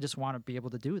 They just want to be able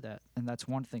to do that, and that's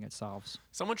one thing it solves.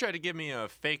 Someone tried to give me a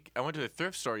fake. I went to the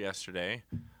thrift store yesterday.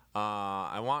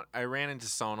 I ran into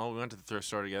Sonal. We went to the thrift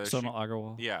store together. Sonal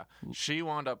Agarwal. Yeah. She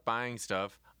wound up buying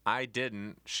stuff. I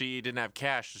didn't. She didn't have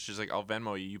cash. So she's like, I'll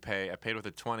Venmo you. You pay. I paid with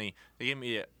a 20. They gave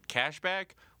me a cash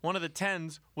back. One of the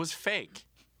 10s was fake.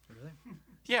 Really?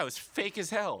 Yeah, it was fake as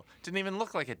hell. Didn't even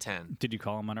look like a 10. Did you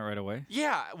call him on it right away?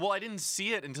 Yeah. Well, I didn't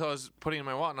see it until I was putting it in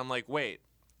my wallet. And I'm like, wait,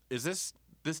 is this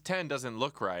 10 doesn't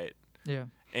look right. Yeah.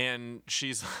 And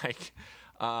she's like,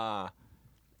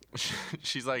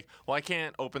 she's like, well, I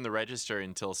can't open the register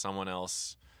until someone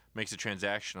else makes a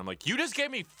transaction. I'm like, you just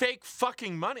gave me fake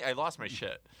fucking money. I lost my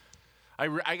shit.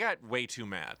 I got way too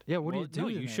mad. Yeah, what do you do? No,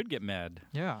 then? you should get mad.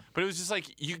 Yeah. But it was just like,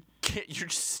 you're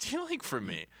just stealing from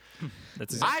me.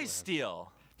 That's I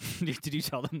steal. Did you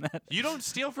tell them that? You don't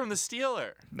steal from the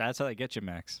stealer. That's how they get you,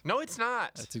 Max. No, it's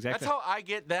not. That's exactly- That's how I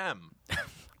get them.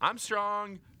 I'm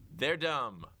strong. They're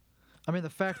dumb. I mean, the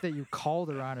fact that you called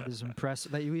her on it is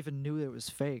impressive. That you even knew it was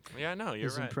fake Yeah, no, you're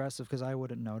is right. impressive because I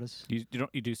wouldn't notice. You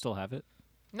do still have it?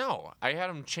 No, I had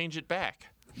them change it back.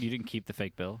 You didn't keep the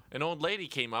fake bill? An old lady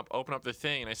came up, opened up the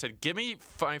thing, and I said, give me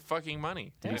my fucking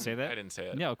money. Did you say that? I didn't say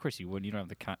it. Yeah, of course you would. You don't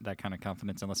have that kind of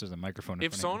confidence unless there's a microphone.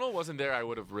 If Sonal wasn't there, I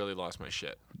would have really lost my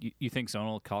shit. You think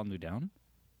Sonal calmed you down?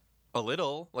 A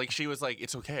little. Like, she was like,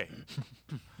 it's okay.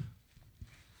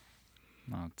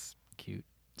 No, it's cute.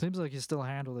 Seems like you still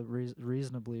handled it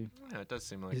reasonably. Yeah, it does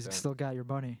seem like He's that. still got your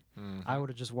money. Mhm. I would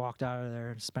have just walked out of there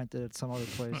and spent it at some other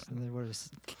place, and they would have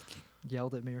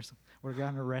yelled at me or something. Would have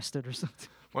gotten arrested or something.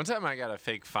 One time I got a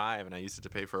fake 5, and I used it to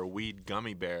pay for a weed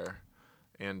gummy bear.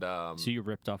 And, So you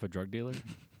ripped off a drug dealer?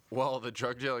 well, the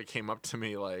drug dealer came up to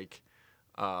me like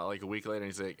a week later, and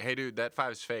he's like, hey, dude, that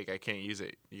 5's fake. I can't use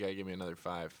it. You got to give me another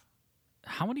 5.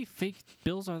 How many fake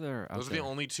bills are there out Those are there? the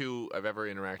only 2 I've ever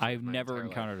interacted with. I've my never entire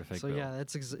life. encountered a fake So bill. yeah,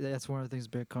 that's one of the things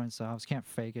Bitcoin solves. Can't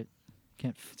fake it.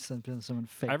 Can't send someone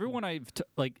fake. Everyone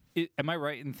am I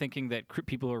right in thinking that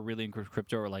people who are really in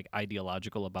crypto are like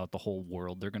ideological about the whole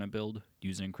world they're going to build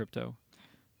using crypto?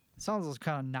 It sounds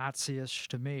kind of Nazi-ish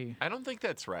to me, I don't think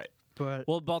that's right. but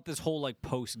Well, about this whole like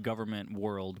post-government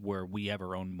world where we have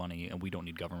our own money and we don't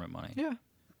need government money.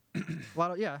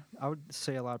 yeah, I would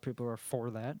say a lot of people are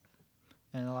for that,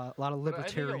 and a lot of But I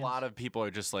libertarians. think a lot of people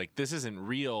are just like, this isn't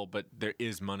real, but there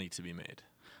is money to be made.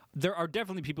 There are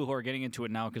definitely people who are getting into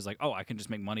it now because like, oh, I can just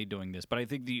make money doing this. But I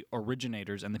think the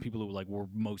originators and the people who like were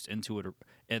most into it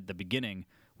at the beginning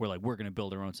were like, we're going to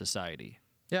build our own society.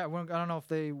 Yeah, well, I don't know if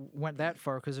they went that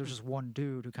far because there was just one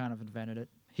dude who kind of invented it.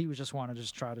 He was just want to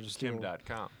just try to just do.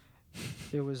 Kim.com.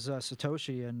 It was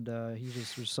Satoshi, and he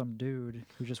just was some dude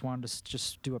who just wanted to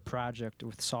just do a project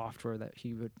with software that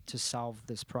he would to solve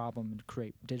this problem and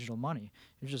create digital money.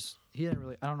 It was just he didn't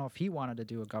really. I don't know if he wanted to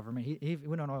do a government. We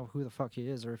don't know who the fuck he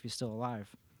is or if he's still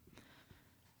alive.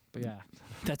 But yeah,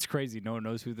 That's crazy. No one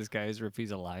knows who this guy is or if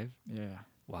he's alive. yeah.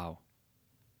 Wow.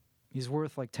 He's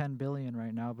worth like 10 billion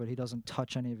right now, but he doesn't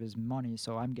touch any of his money,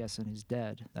 so I'm guessing he's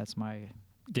dead. That's my.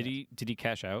 Did he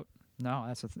cash out? No,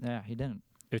 that's yeah. He didn't.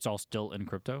 It's all still in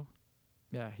crypto?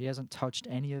 Yeah, he hasn't touched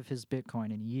any of his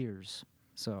Bitcoin in years,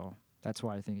 so that's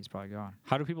why I think he's probably gone.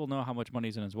 How do people know how much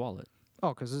money's in his wallet? Oh,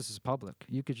 because this is public.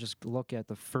 You could just look at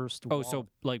the first. Oh, so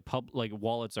like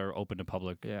wallets are open to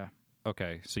public. Yeah.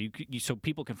 Okay, so so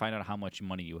people can find out how much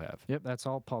money you have. Yep, that's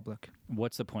all public.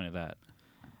 What's the point of that?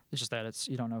 It's just that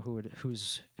you don't know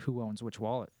who owns which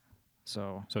wallet.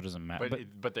 So So it doesn't matter.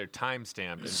 But they're time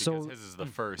stamped because So- his is the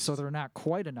first. so they're not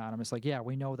quite anonymous. Like, yeah,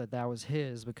 we know that was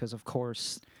his because of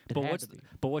course it But had what's to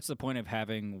be. what's the point of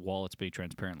having wallets be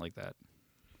transparent like that?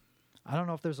 I don't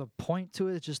know if there's a point to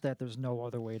it. It's just that there's no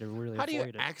other way to really How do you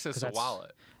avoid it. 'Cause access a that's-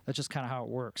 wallet? That's just kind of how it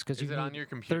works. Because Is it on your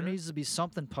computer? There needs to be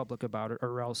something public about it,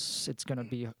 or else it's gonna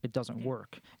be it doesn't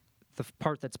work. The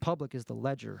part that's public is the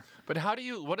ledger. But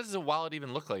what does a wallet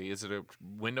even look like? Is it a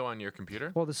window on your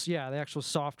computer? Well, the actual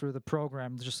software, the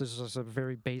program, is just a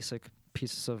very basic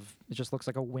piece of. It just looks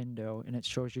like a window, and it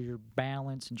shows you your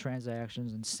balance and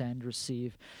transactions and send,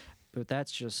 receive. But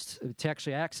that's just to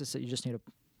actually access it. You just need a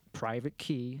private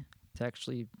key to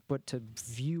actually, but to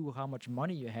view how much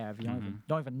money you have, you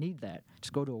don't even need that.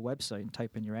 Just go to a website and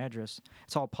type in your address.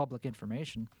 It's all public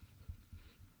information.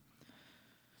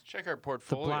 Check our The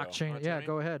portfolio. blockchain. Huh, Yeah, Timmy?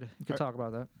 go ahead. You can talk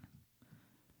about that.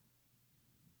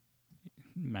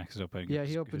 Max is opening. Yeah, he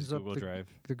his opens up Google Drive.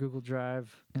 the Google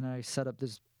Drive, and I set up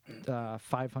this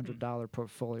 $500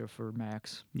 portfolio for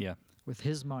Max Yeah, with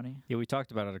his money. yeah. We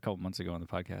talked about it a couple months ago on the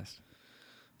podcast.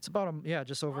 It's about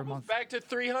just over a month. Back to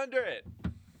 300.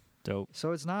 Dope.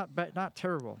 So it's not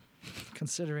terrible,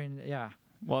 considering. Yeah,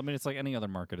 Well, I mean, it's like any other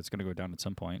market. It's going to go down at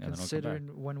some point, and then it'll come back.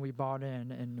 Considering when we bought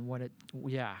in and when it,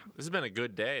 yeah. This has been a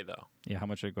good day though. Yeah, how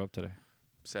much did it go up today?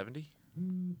 70.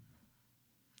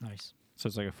 Nice. So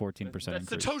it's like a 14%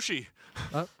 That's increase. Satoshi.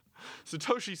 Uh,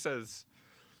 Satoshi says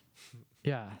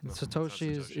Yeah,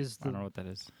 Satoshi is, Satoshi. is I don't know the. what that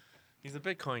is. he's a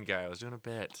Bitcoin guy. I was doing a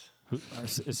bit.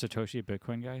 Is Satoshi a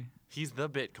Bitcoin guy? He's the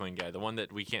Bitcoin guy, the one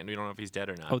that we don't know if he's dead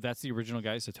or not. Oh, that's the original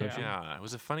guy, Satoshi? yeah, it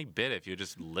was a funny bit if you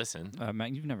just listen.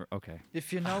 Matt, you've never... Okay.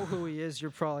 If you know who he is,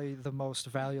 you're probably the most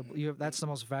valuable. That's the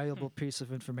most valuable piece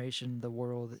of information the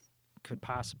world could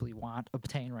possibly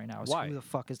obtain right now. Is Why? Who the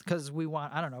fuck is? Because we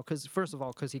want. I don't know. Because first of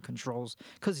all, because he controls.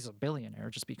 Because he's a billionaire.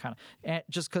 Just be kind of.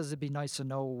 Just because it'd be nice to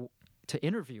know to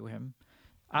interview him.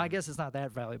 I guess it's not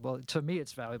that valuable. To me,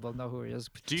 it's valuable to know who he is.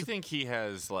 Do you think he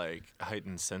has like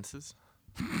heightened senses?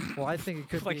 Well, I think it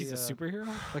could Like be he's a superhero?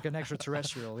 like an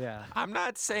extraterrestrial. Yeah. I'm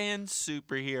not saying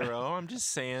superhero. I'm just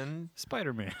saying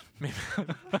Spider-Man.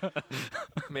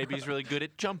 maybe he's really good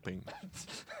at jumping.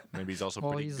 Maybe he's also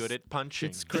Well, pretty good at punching.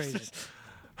 It's crazy.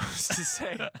 Who's to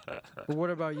say? But what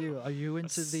about you? Are you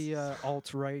into the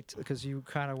alt right? Because you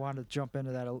kind of wanted to jump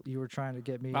into that. You were trying to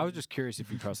get me. I was just curious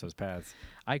if you crossed those paths.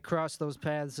 I cross those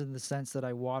paths in the sense that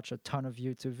I watch a ton of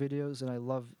YouTube videos and I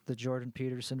love the Jordan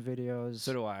Peterson videos.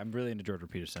 So do I. I'm really into Jordan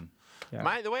Peterson.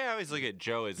 Yeah. The way I always look at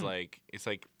Joe is like it's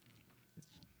like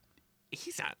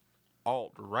he's not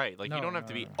alt right. Like No, you don't have no,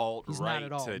 to be no. alt He's not right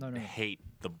at all. to No. hate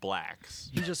the blacks.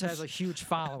 He just has a huge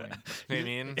following. You know what I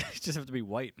mean? You just have to be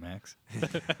white, Max.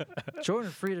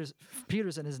 Jordan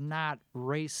Peterson is not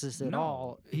racist at No,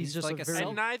 all. He's just like a a very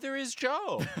And neither is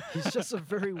Joe. he's just a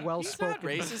very He's well-spoken. not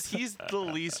racist. He's the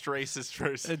least racist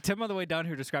person, Tim on the way down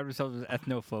here described himself as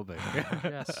ethnophobic.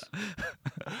 Yes,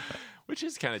 which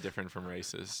is kind of different from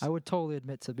racist. I would totally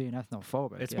admit to being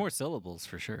ethnophobic. It's yeah. more syllables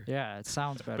for sure. Yeah, it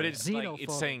sounds better. But it's like- xenophobic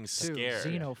it's saying too. scared.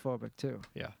 Xenophobic too.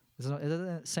 Yeah. Isn't it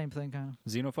the same thing, kind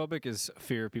Xenophobic is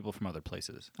fear of people from other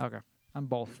places. of? Okay, I'm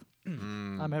both.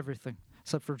 I'm everything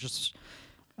except for just.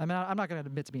 I mean, I'm not going to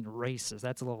admit to being racist.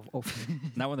 That's a little.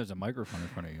 Not when there's a microphone in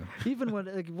front of you. Even when,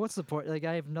 like, what's the point? Like,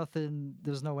 I have nothing.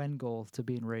 There's no end goal to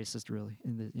being racist, really.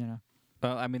 In the,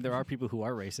 Well, I mean, there are people who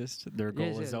are racist. Their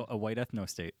goal is yeah. a white ethno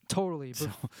state. Totally.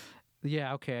 But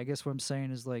yeah, okay. I guess what I'm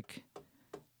saying is like,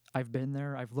 I've been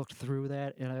there. I've looked through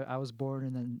that, and I was born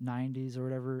in the '90s or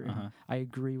whatever. And I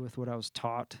agree with what I was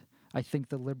taught. I think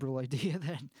the liberal idea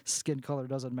that skin color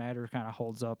doesn't matter kind of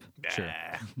holds up. Sure.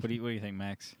 Nah. What do you think,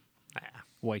 Max? Nah.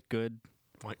 White good?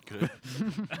 What good?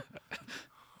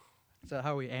 Is that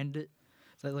how we end it?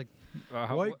 Is that like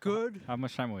How, white good? How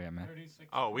much time are we at, man?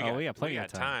 Oh, we Oh, got, we got plenty we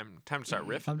of got time. Time to start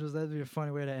riffing. That'd be a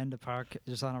funny way to end a park,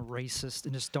 just on a racist,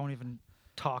 and just don't even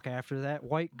talk after that.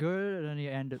 White good, and then you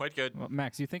end it. Quite good. Well,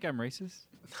 Max, you think I'm racist?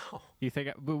 No. You think?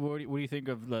 But what do you think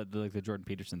of the Jordan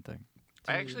Peterson thing?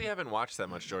 I actually haven't watched that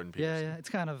much Jordan Yeah, Peterson. yeah, it's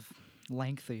kind of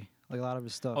lengthy, like a lot of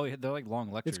his stuff. Oh, yeah, they're like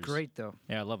long lectures. It's great though.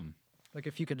 Yeah, I love them. Like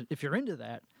if you're into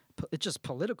that, it's just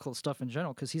political stuff in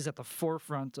general, because he's at the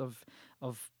forefront of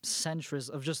centuries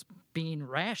of just being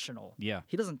rational. Yeah.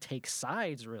 He doesn't take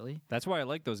sides really. That's why I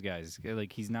like those guys.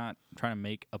 Like, he's not trying to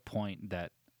make a point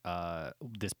that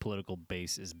this political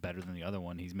base is better than the other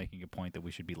one. He's making a point that we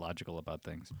should be logical about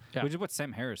things, Yeah. which is what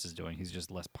Sam Harris is doing. He's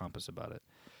just less pompous about it.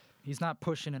 He's not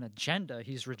pushing an agenda.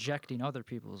 He's rejecting other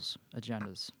people's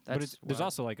agendas. But there's why-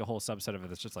 also like a whole subset of it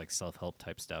that's just like self-help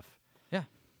type stuff. yeah.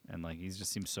 And like, he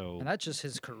just seems so. And that's just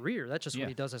his career. That's just Yeah. what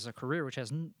he does as a career, which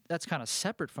that's kind of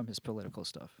separate from his political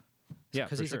stuff. Yeah,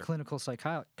 because for he's sure. a clinical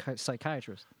psychiatrist.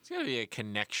 There's got to be a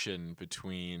connection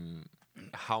between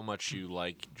how much you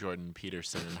like Jordan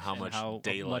Peterson and how much how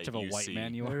daylight much of a you white see.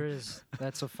 man you are. There is.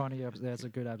 That's a funny. That's a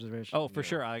good observation. Oh, for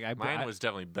sure. I Mine was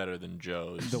definitely better than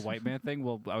Joe's. the white man thing.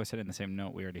 Well, I was hitting the same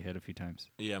note we already hit a few times.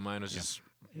 Yeah, mine was just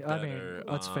I mean, better,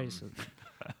 let's face it.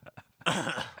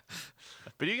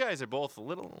 But you guys are both a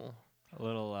little. A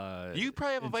little. You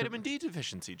probably have a vitamin D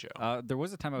deficiency, Joe. There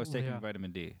was a time I was Oh, taking yeah.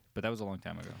 vitamin D, but that was a long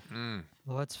time ago.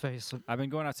 Let's face it. I've been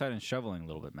going outside and shoveling a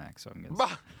little bit, Max. So I'm gonna.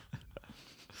 Bah!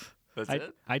 That's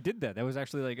it? I did that. That was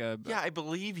actually like a. Yeah, I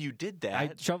believe you did that.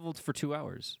 I shoveled for 2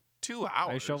 hours. 2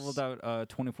 hours. I shoveled out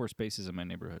 24 spaces in my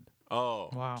neighborhood. Oh,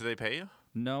 Wow. Do they pay you?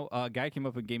 No, a guy came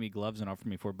up and gave me gloves and offered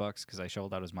me $4 because I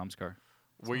shoveled out his mom's car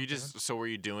Were you just so? Were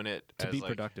you doing it to as be like,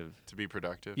 productive. To be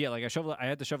productive. Yeah, like I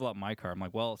had to shovel out my car. I'm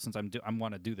like, well, since I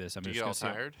want to do this, I'm Do you just get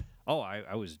all gonna see- tired? Oh,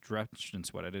 I was drenched in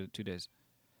sweat. I did it 2 days.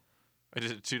 I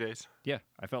did it 2 days. Yeah,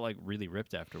 I felt like really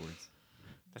ripped afterwards.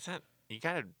 That's not. You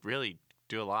gotta really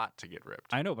do a lot to get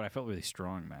ripped. I know, but I felt really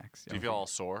strong, Max. Do you feel all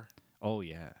sore? Oh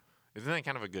yeah, Isn't that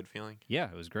kind of a good feeling? yeah,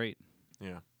 it was great.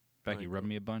 Yeah. In fact, he rubbed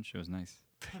me a bunch. It was nice.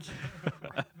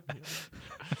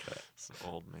 It's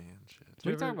old man shit. What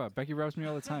are you talking about? Becky rubs me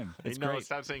all the time. It's no, great.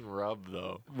 stop saying rub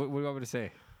though. What do you want me to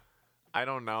say? I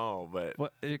don't know, but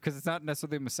What? Because it's not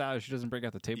necessarily a massage. She doesn't break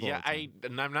out the table. yeah,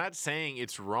 I'm not saying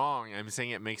it's wrong. I'm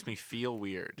saying it makes me feel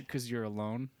weird. Because you're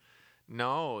alone.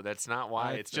 No, that's not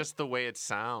why. I It's just the way it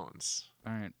sounds.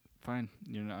 All right, fine.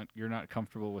 You're not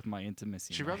comfortable with my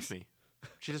intimacy. She Max. rubs me.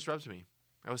 She just rubs me.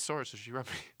 I was sore, so she rubbed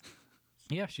me.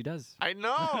 Yeah, she does. I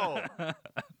know.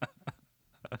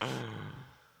 What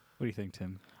do you think,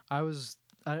 Tim?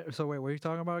 So wait, what are you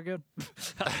talking about again?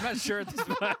 I'm not sure at this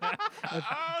point.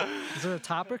 Is there a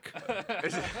topic?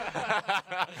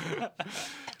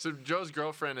 So Joe's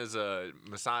girlfriend is a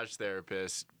massage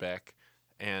therapist, Beck,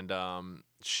 and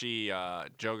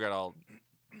Joe got all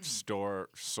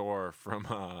sore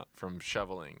from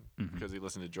shoveling because he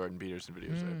listened to Jordan Peterson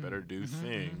videos. I better do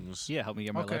things. Yeah, help me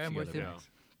get my Okay, life I'm with together.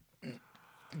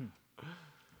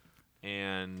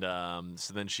 And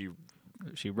so then she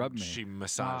rubbed me. She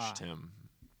massaged him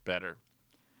better.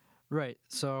 Right.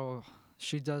 So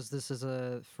she does this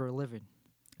for a living.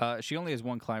 She only has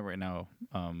one client right now,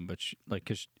 but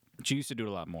because she used to do it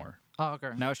a lot more. Oh,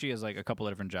 okay. Now she has like a couple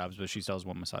of different jobs, but she sells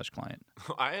one massage client.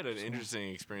 I had an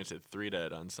interesting experience at 3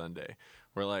 Dead on Sunday,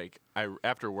 where like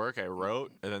after work I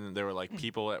wrote, and then there were like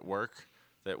people at work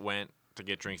that went to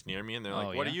get drinks near me, and they're like,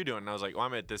 Oh, "What yeah? are you doing?" And I was like, "Well,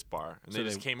 I'm at this bar," and So they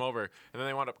just came over, and then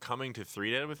they wound up coming to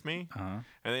 3 Dead with me, Uh-huh.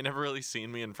 and they never really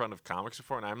seen me in front of comics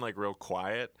before, and I'm like real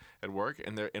quiet at work,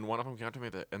 and one of them came up to me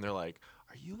and they're like,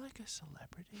 "Are you like a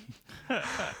celebrity?"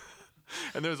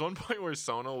 And there was one point where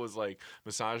Sonal was like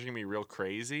massaging me real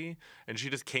crazy, and she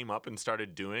just came up and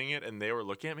started doing it, and they were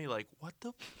looking at me like, "What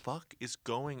the fuck is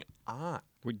going on?"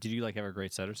 Did you like have a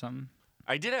great set or something?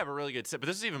 I did have a really good set, but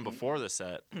this is even before the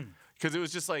set, because it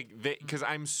was just like because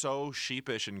I'm so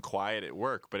sheepish and quiet at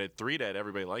work, but at 3 Dead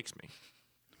everybody likes me,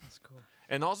 That's cool.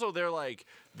 and also they're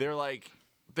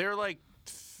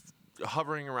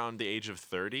hovering around the age of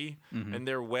 30, and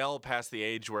they're well past the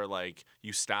age where like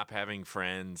you stop having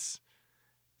friends.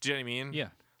 Do you know what I mean? Yeah,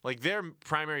 Like their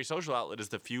primary social outlet is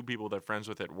the few people they're friends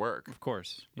with at work. of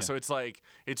course. Yeah. So it's like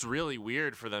it's really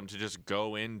weird for them to just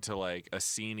go into like a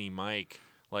sceney mic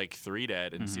like 3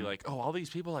 Dead and see like, oh, all these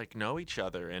people like know each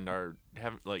other and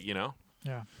have like, you know.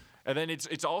 Yeah. And then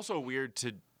it's also weird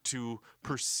to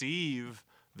perceive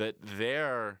that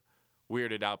they're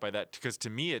weirded out by that, because to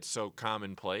me it's so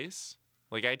commonplace.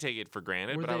 Like I take it for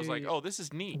granted, Were but I was they like, oh, this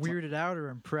is neat. Weirded out or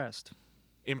impressed?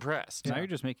 Impressed. Now you're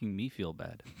just making me feel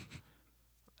bad.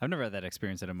 I've never had that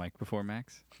experience at a mic before,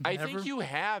 Max. I Never? think you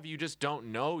have. You just don't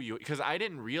know you, because I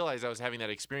didn't realize I was having that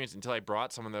experience until I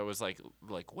brought someone that was like,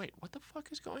 wait, what the fuck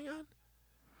is going on?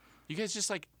 You guys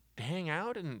just like hang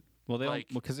out and Well, like,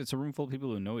 because it's a room full of people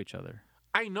who know each other.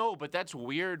 I know, but that's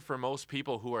weird for most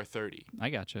people who are 30. I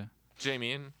gotcha. Do you know what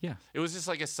I mean? Yeah. It was just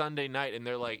like a Sunday night, and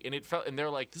they're like, they're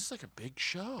like, this is like a big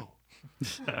show.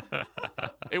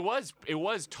 It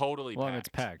was totally Well, packed. it's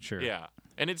packed, sure. Yeah,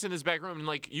 and it's in this back room, and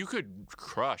like you could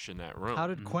crush in that room. How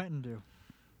did Quentin do?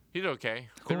 He did okay.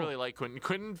 Cool. They really like Quentin.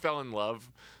 Quentin fell in love.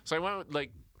 So I went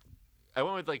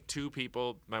with like 2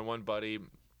 people, my one buddy, and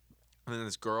then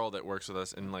this girl that works with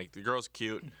us, and like the girl's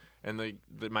cute, and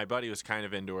my buddy was kind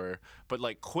of into her, but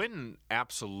like Quentin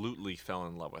absolutely fell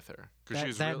in love with her because she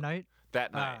was That night?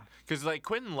 That night, because like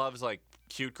Quentin loves like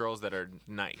cute girls that are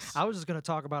nice. I was just gonna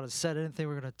talk about his set. I didn't think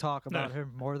we were gonna talk about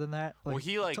him more than that. Well,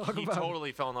 he talk about-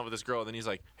 totally fell in love with this girl. Then he's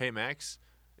like, "Hey, Max,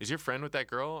 is your friend with that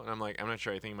girl?" And I'm like, "I'm not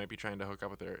sure. I think he might be trying to hook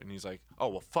up with her." And he's like, "Oh,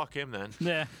 well, fuck him then."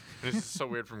 Yeah. This is so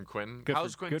weird from Quentin. Good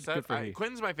How's for- Quentin good- set? good for he.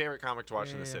 Quentin's my favorite comic to watch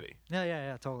in the Yeah. city.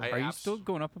 Yeah, totally. I- Are you abs- still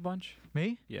going up a bunch?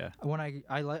 Me? Yeah. When I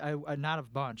not a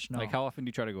bunch. No. Like, how often do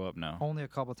you try to go up now? Only a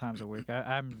couple times a week.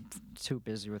 I'm too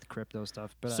busy with crypto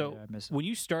stuff, but So, I miss it. when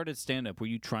you started stand-up, were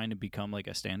you trying to become like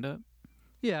a stand-up?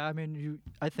 Yeah, I mean,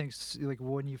 I think like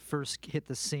when you first hit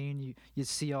the scene, you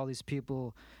see all these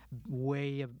people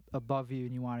way above you,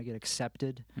 and you want to get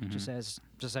accepted just as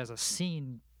a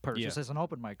scene person, Yeah. just as an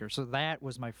open micer. So that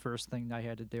was my first thing I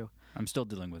had to do. I'm still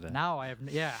dealing with that. Now I have,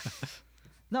 yeah.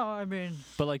 No, I mean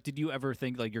But like, did you ever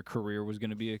think like your career was going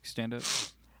to be a stand-up?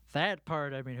 that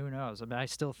part. I mean, who knows? I mean, I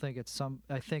still think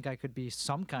I think I could be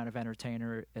some kind of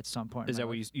entertainer at some point. Is in that my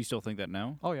what life. you still think that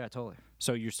now? Oh yeah, totally.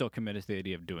 So you're still committed to the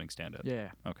idea of doing stand-up?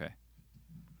 Yeah, Okay.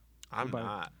 I'm But-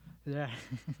 not. yeah.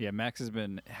 Yeah, Max has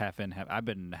been half in, half. I've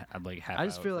been like half. I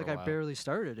just out feel for like a I while. barely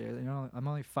started it. You know, I'm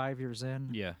only 5 years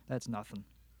in. Yeah. That's nothing.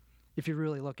 If you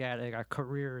really look at it, a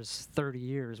career is 30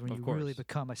 years when Of you really course.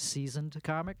 become a seasoned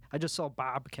comic. I just saw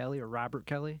Bob Kelly or Robert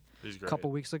Kelly He's a great. couple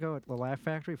weeks ago at the Laugh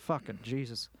Factory. Fucking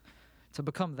Jesus. To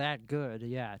become that good,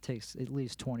 yeah, it takes at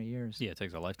least 20 years. Yeah, it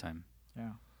takes a lifetime.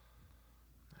 Yeah.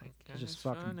 Just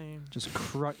fucking, just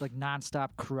like nonstop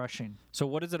crushing. So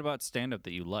what is it about stand-up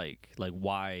that you like? Like,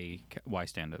 why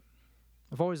stand-up?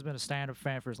 I've always been a stand-up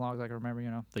fan for as long as I can remember.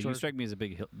 You know, Like, you strike me as a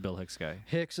big Bill Hicks guy.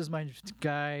 Hicks is my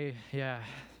guy. Yeah.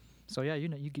 So yeah, you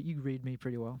know, you read me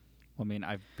pretty well. I mean,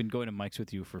 I've been going to mics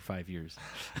with you for 5 years.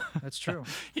 That's true.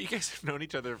 You guys have known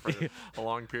each other for a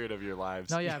long period of your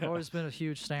lives. No, yeah, I've always been a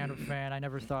huge stand-up fan. I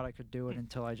never thought I could do it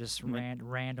until I just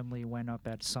randomly went up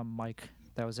at some mic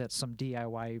that was at some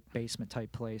DIY basement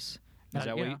type place. Is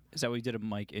that why you did a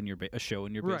mic in a show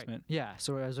in your basement? Right. Yeah.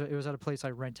 So it was at a place I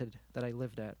rented that I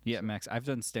lived at. Yeah, so. Max, I've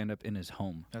done stand-up in his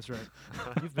home. That's right.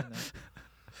 You've been there.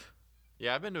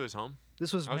 Yeah, I've been to his home.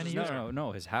 This was many years ago.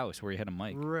 No, his house where he had a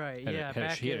mic. Right.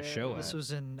 Yeah. He had a show. This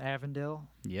was in Avondale.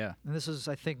 Yeah. And this was,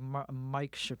 I think,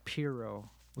 Mike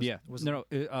Shapiro.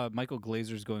 Michael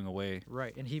Glazer's going away.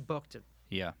 Right, and he booked it.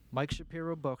 Yeah. Mike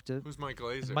Shapiro booked it. Who's Mike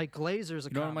Glazer? Mike Glazer's a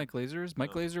You know comic. what Mike Glazer is?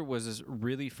 Mike Glazer was this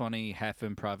really funny, half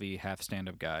improv-y, half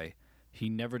stand-up guy. He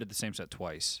never did the same set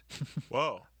twice.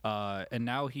 Whoa. And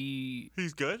now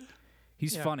he's good?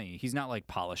 funny. He's not like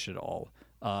polished at all.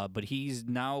 But he's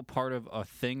now part of a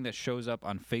thing that shows up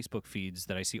on Facebook feeds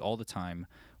that I see all the time,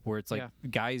 where it's like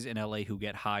guys in LA who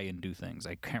get high and do things.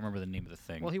 I can't remember the name of the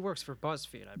thing. Well, he works for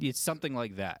BuzzFeed. I It's something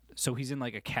like that. So he's in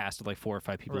like a cast of like 4 or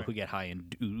 5 people who get high and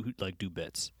do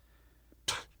bits.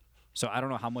 So I don't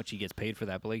know how much he gets paid for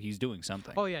that, but like he's doing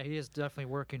something. Oh yeah, he is definitely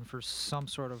working for some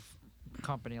sort of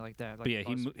company like that. Like But yeah,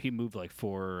 he moved like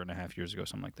 4.5 years ago,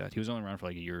 something like that. He was only around for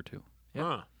like a year or two. Yeah.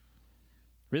 Huh.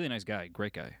 Really nice guy,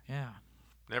 great guy. Yeah.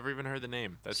 Never even heard the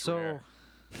name. That's So rare.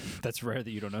 That's rare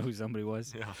that you don't know who somebody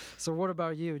was. Yeah. So what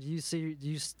about you?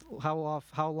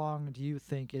 How long do you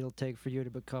think it'll take for you to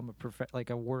become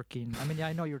a working? I mean,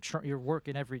 I know you're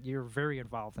working you're very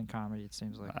involved in comedy. It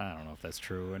seems like. I don't know if that's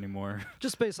true anymore.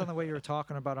 Just based on the way you were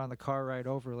talking about on the car ride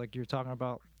over, like you're talking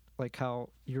about like how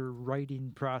your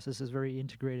writing process is very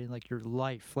integrated in like your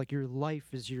life. Like your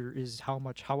life is how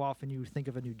often you think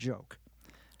of a new joke.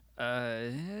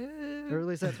 Or at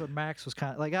least that's what Max was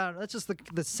kind of like. I don't know, that's just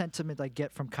the sentiment I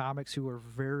get from comics who are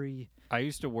very. I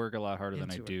used to work a lot harder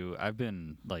than I Into it. do.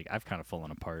 I've kind of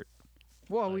fallen apart.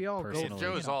 Well, Like, we all go. personally.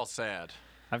 Joe is all sad.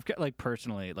 I've got like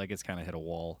personally, like it's kind of hit a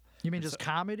wall. You mean just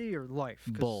comedy or life?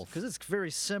 Both. Because it's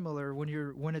very similar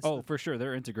when it's. Oh, for sure,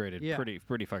 they're integrated Yeah.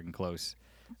 pretty fucking close.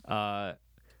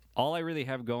 All I really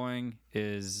have going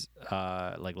is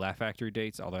like Laugh Factory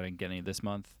dates, although I didn't get any this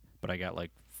month, but I got like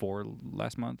 4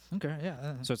 last month. Okay,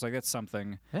 yeah. So it's like that's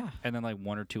something. Yeah. And then like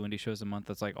 1 or 2 indie shows a month.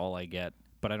 That's like all I get.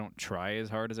 But I don't try as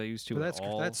hard as I used to But at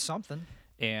all. that's something.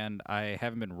 And I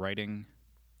haven't been writing.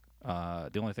 The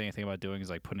only thing I think about doing is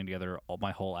like putting together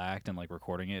my whole act and like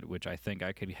recording it, which I think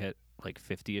I could hit like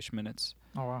 50-ish minutes.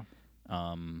 Oh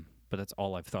wow. But that's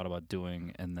all I've thought about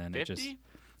doing, and then 50? it just.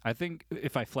 I think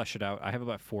if I flesh it out, I have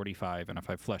about 45, and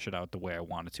if I flesh it out the way I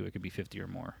want it to, it could be 50 or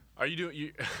more. Are you doing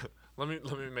you? Let me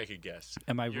make a guess.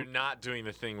 You're not doing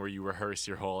the thing where you rehearse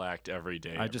your whole act every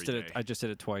day. I just did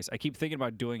it twice. I keep thinking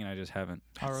about doing it, and I just haven't.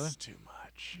 Oh really? That's too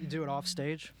much. You do it off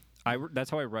stage?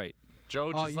 That's how I write.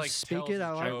 Joe just you like speak tells it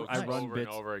out loud? jokes I Nice. run over bits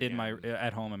and over in again.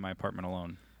 at home in my apartment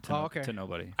alone. To okay. to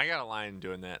nobody. I got a line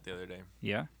doing that the other day.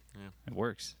 Yeah, Yeah. it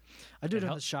works. I do it in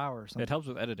help- the shower or something. It helps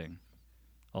with editing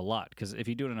a lot because if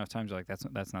you do it enough times, you're like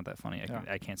that's not that funny. Yeah.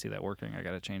 I can't see that working. I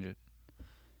got to change it.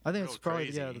 I think Real it's probably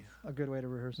crazy. a good way to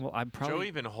rehearse. Well, I'm Joe probably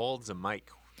even holds a mic.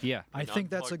 yeah. I an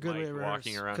think that's a unplugged good way mic to rehearse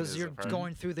walking around because his you're apartment.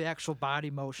 going through the actual body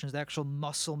motions, the actual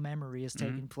muscle memory is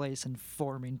taking place and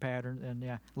forming patterns and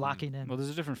locking in. Well,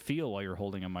 there's a different feel while you're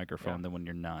holding a microphone than when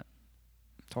you're not.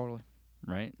 Totally.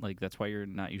 Right? Like that's why you're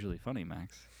not usually funny,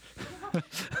 Max.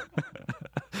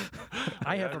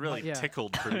 I have That a really yeah.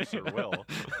 tickled producer Will.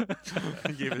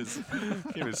 He gave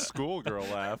his schoolgirl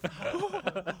laugh.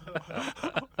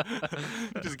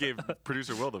 He just gave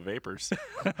producer Will the vapors.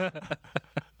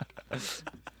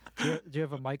 Do you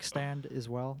have a mic stand as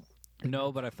well?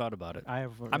 No, but I've thought about it. I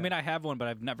have. I mean, I have one, but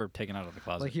I've never taken it out of the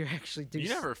closet. like you actually do. You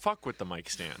never fuck with the mic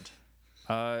stand.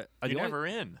 You're You're never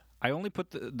in. I only put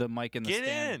the mic in the Get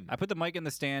stand. in. I put the mic in the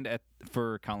stand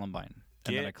for Columbine,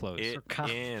 and then I close. Get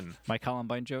in. My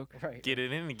Columbine joke. right. Get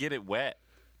it in and get it wet.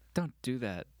 Don't do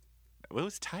that. Well, it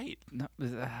was tight. No,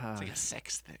 It's like a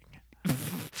sex thing.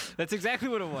 that's exactly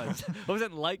what it was. It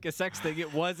wasn't like a sex thing.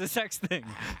 It was a sex thing.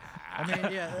 I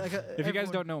mean, yeah. Like If you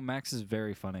guys don't know, Max is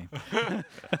very funny.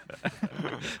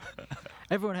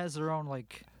 everyone has their own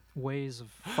like ways of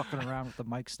fucking around with the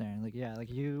mic stand. Like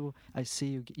like you, I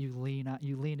see you lean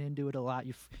into it a lot.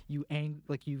 You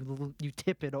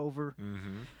tip it over.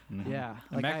 Mm-hmm. Yeah.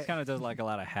 And Max kind of does like a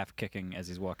lot of half kicking as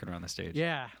he's walking around the stage.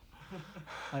 Yeah.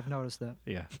 I've noticed that.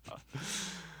 Yeah.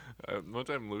 One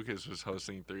time Lucas was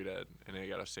hosting 3 Dead, and I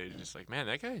got off stage, and he's like, "Man,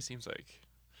 that guy seems like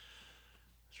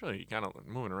he's really kind of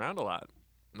moving around a lot.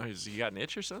 You got an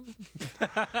itch or something?"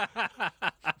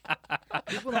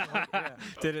 People don't like, yeah.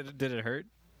 Did it hurt?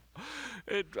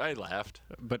 I laughed.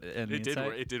 But It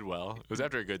did well. It was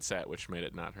after a good set, which made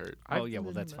it not hurt. Oh, yeah,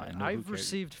 well, that's fine. No, who I've cares?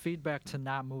 received feedback to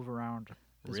not move around.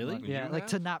 as Really? much. Yeah, You like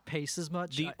to have? not pace as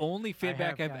much. The only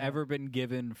feedback have, I've yeah. ever been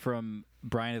given from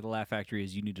Brian at the Laugh Factory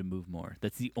is you need to move more.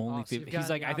 That's the only so you've feedback. He's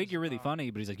got like, the I think you're really opposite. funny,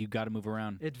 but he's like, you got to move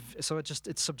around.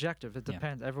 It's subjective. It Yeah.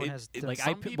 depends. Everyone has like,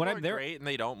 Some when people I'm are there- great and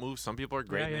they don't move. Some people are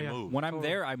great Yeah, and they yeah, yeah. move. When I'm Totally.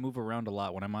 there, I move around a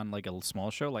lot. When I'm on like a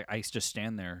small show, like I just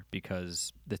stand there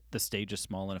because the stage is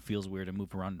small and it feels weird to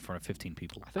move around in front of 15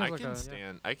 people. I think it's like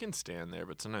I can stand there,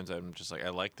 but sometimes I'm just like I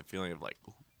like the feeling of like,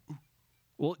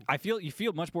 Well, you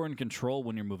feel much more in control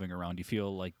when you're moving around. You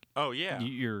feel like oh yeah,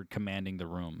 you're commanding the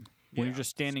room. When Yeah, you're just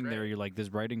it's standing there, great. you're like, this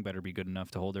writing better be good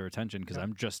enough to hold their attention because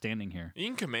I'm just standing here. you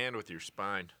can command with your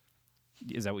spine.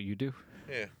 Is that what you do?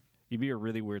 Yeah, You'd be a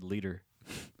really weird leader.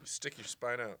 you stick your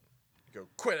spine out. You go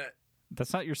quit it.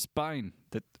 That's not your spine.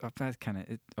 That's kind of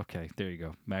it. Okay, there you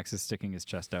go. Max is sticking his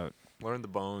chest out. Learn the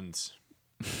bones.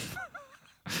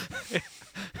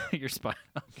 Your spine.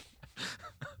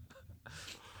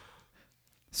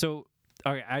 So,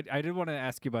 okay, I did want to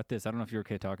ask you about this. I don't know if you're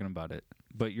okay talking about it,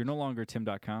 but you're no longer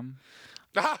Tim.com.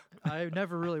 Ah! I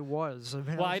never really was. I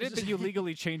mean, Well, I was didn't just- think you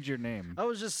legally changed your name. I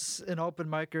was just an open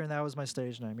micer, and that was my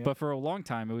stage name. Yeah. But for a long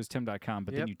time, it was Tim.com,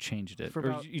 but then Yep. you changed it. For Or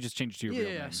about- you just changed it to your yeah,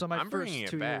 real yeah. name. So my I'm first bringing it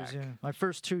 2 back. years, yeah. My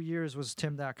first 2 years was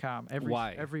Tim.com.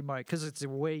 Why? Every mic, because it's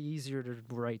way easier to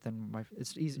write than my.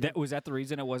 It's easy. Was that the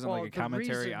reason it wasn't Well, like a the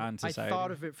commentary reason on society? I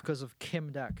thought of it because of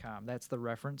Kim.com. That's the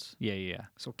reference. Yeah, yeah, yeah.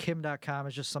 So Kim.com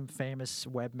is just some famous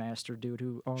webmaster dude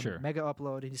who owned Sure. Mega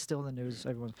Upload, and he's still in the news.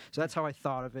 Everyone. So that's how I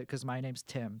thought of it because my name's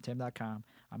Tim. Tim.com.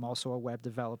 I'm also a web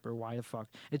developer. Why the fuck?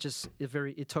 It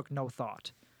took no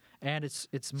thought, and it's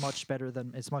much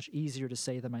much easier to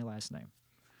say than my last name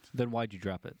Then why'd you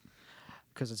drop it?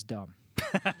 because it's dumb.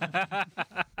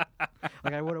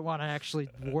 Like I wouldn't want to actually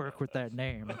work with that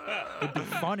name. It'd be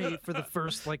funny for the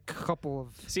first like couple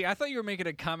of. See, I thought you were making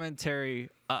a commentary,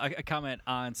 a comment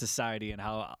on society and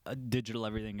how digital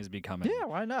everything is becoming. Yeah,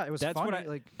 why not? It was That's funny.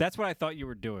 what that's what I thought you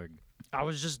were doing. It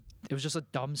was just a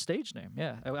dumb stage name.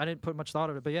 Yeah, I didn't put much thought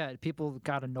of it, but yeah, people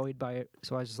got annoyed by it.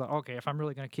 So I just thought, okay, if I'm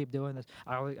really gonna keep doing this,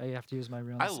 I have to use my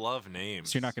real name. I love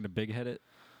names. So you're not going to big head it?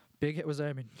 Big Hit was that?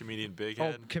 I mean, Comedian Big oh,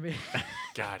 Head.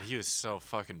 God, he was so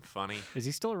fucking funny. Is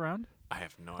he still around? I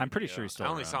have no idea. I'm pretty sure he's still I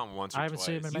only around. saw him once or I haven't twice.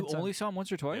 seen him in You Men's only saw him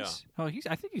once or twice? Oh, I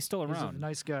think he's still he's a around.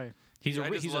 nice guy. He's I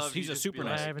just love he's you a just super be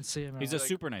I nice. haven't seen him. He's in a like-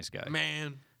 super nice guy.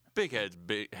 Man, Big Head's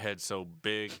head so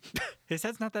big. His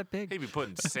head's not that big. He'd be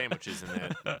putting sandwiches in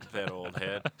that old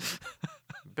head.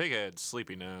 Big Head's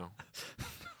sleepy now.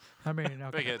 I mean, Big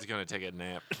okay. Head's gonna take a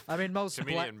nap. I mean, most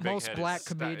Comedian Big most Head black is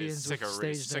comedians sick with of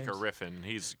stage sick of names. riffing.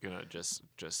 He's gonna just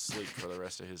sleep for the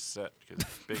rest of his set because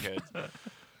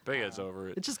Big Head's over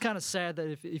it. It's just kind of sad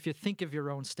that if you think of your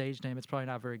own stage name, it's probably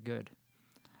not very good.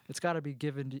 It's got to be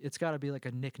given. It's got to be like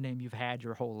a nickname you've had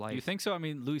your whole life. You think so? I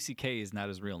mean, Louis C.K. is not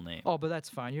his real name. Oh, but that's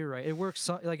fine. You're right. It works.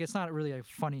 Like it's not really a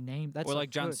funny name. That's Or not like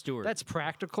Jon good. Stewart. That's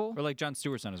practical. Or like Jon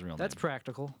Stewart's not his real That's name.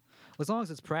 practical. As long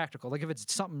as it's practical. Like if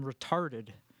it's something retarded,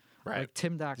 Right. like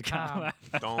Tim.com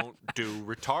Don't do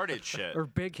retarded shit. or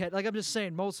Big Head. Like I'm just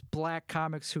saying, most black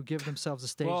comics who give themselves a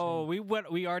stage Whoa, name.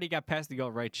 we already got past the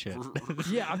alt-right shit.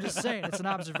 Yeah, I'm just saying it's an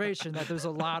observation that there's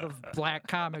a lot of black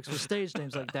comics with stage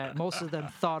names like that. Most of them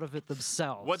thought of it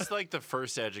themselves. What's like the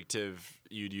first adjective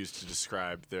you'd use to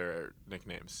describe their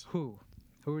nicknames? Who?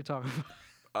 Who are we talking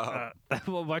about?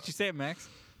 Well, why'd you say it, Max?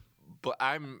 But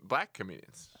I'm black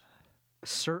comedians.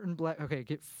 Certain black. Okay,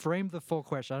 frame the full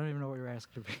question. I don't even know what you're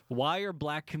asking me. Why are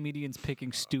black comedians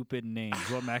picking stupid names?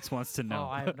 What Max wants to know.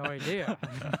 Oh, I have no idea.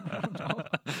 I don't know.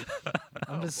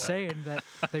 I'm just saying that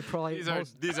they probably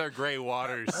These are gray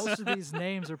waters. most of these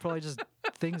names are probably just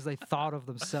things they thought of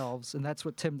themselves, and that's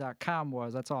what Tim.com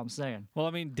was. That's all I'm saying. Well,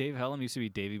 I mean, Dave Hellum used to be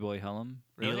Davy Boy Hellum.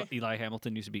 Really? Eli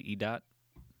Hamilton used to be E-Dot.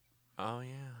 Oh yeah.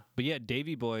 But yeah,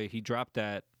 Davy Boy, he dropped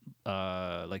that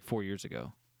like 4 years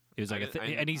ago. It was like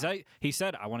and he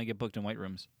said, I want to get booked in white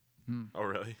rooms. Oh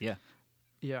really? Yeah.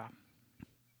 Yeah. I That's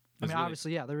mean, really-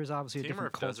 obviously, yeah, there is obviously a T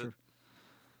different Murph does culture. it.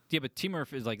 Yeah, but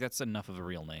T-Murph is like, that's enough of a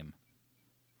real name.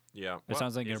 Yeah. It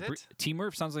sounds like is it?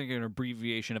 T-Murph sounds like an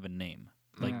abbreviation of a name.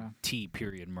 Like Yeah. T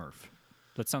period Murph.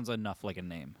 That sounds enough like a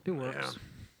name, It works.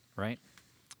 right?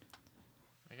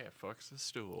 I got fucks the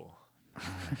stool.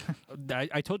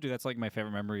 I told you that's like my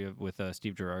favorite memory with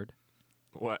Steve Gerrard.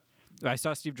 What? I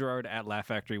saw Steve Gerrard at Laugh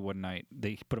Factory one night.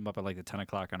 They put him up at like the 10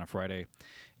 o'clock on a Friday,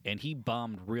 and he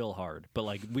bombed real hard. But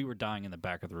like we were dying in the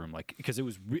back of the room, like because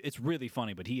it's really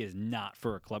funny. But he is not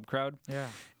for a club crowd. Yeah.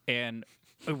 And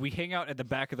we hang out at the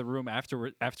back of the room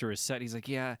after his set. He's like,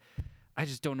 "Yeah, I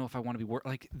just don't know if I want to be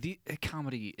like the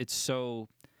comedy. It's so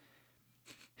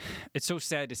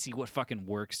sad to see what fucking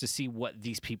works, to see what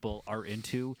these people are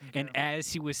into." And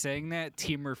as he was saying that,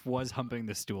 T Murph was humping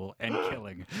the stool and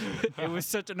killing. It was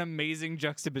such an amazing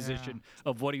juxtaposition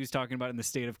of what he was talking about in the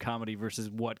state of comedy versus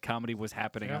what comedy was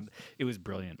happening on. It was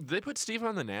brilliant. Did they put Steve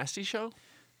on the Nasty Show?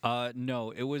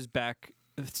 No, it was back.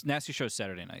 Nasty Show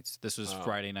Saturday nights. This was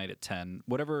Friday night at 10.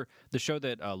 Whatever the show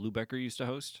that Lou Becker used to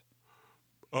host.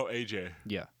 Oh, AJ.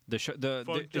 Yeah, the show.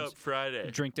 Funked Up Friday.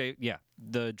 Drink Date. Yeah,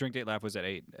 the Drink Date Laugh was at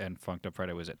 8, and Funked Up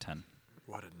Friday was at 10.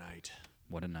 What a night.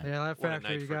 What a night. Yeah, Laugh What a Factory,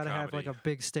 night you for got to have like comedy. a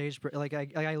big stage. Like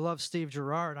I love Steve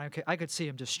Gerrard. I could see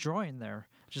him destroying there.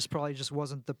 Probably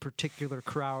wasn't the particular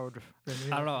crowd.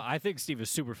 I don't know. I think Steve is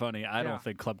super funny. I Yeah. don't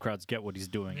think club crowds get what he's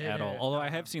doing Yeah, at all. yeah, Although I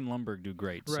have seen Lumberg do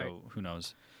great, Right. so who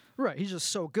knows? Right, he's just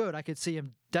so good. I could see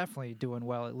him definitely doing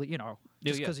well. Just Yeah.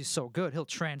 because he's so good, he'll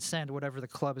transcend whatever the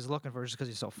club is looking for. Just because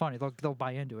he's so funny, they'll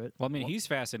buy into it. Well, I mean, he's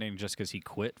fascinating just because he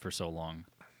quit for so long,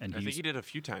 and I think he's. he did a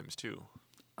few times, too.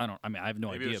 I have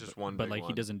no Maybe it was idea, just but, one but big like he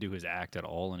one. doesn't do his act at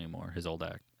all anymore. His old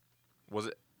act. Was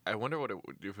it? I wonder what it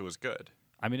would do if it was good.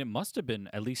 I mean, it must have been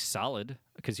at least solid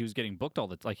because he was getting booked all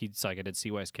the like he's like I did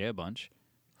CYSK a bunch.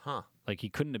 Huh. Like he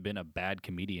couldn't have been a bad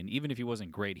comedian, even if he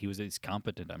wasn't great. He was at least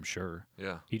competent, I'm sure.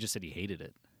 Yeah. He just said he hated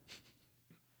it.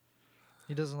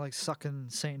 He doesn't like sucking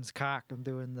Satan's cock and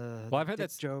doing the Well, I've had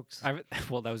dick that jokes.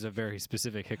 Well, that was a very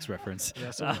specific Hicks reference.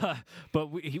 Yes, it was. But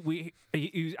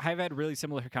I've had really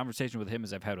similar conversation with him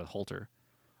as I've had with Halter.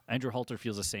 Andrew Halter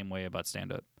feels the same way about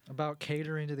stand-up. About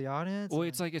catering to the audience. Well,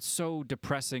 it's like it's so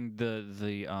depressing the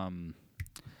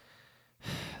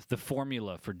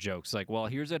formula for jokes. Like, well,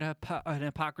 here's an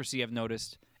hypocrisy I've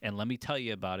noticed, and let me tell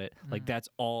you about it. Like that's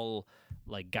all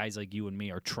like guys like you and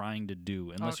me are trying to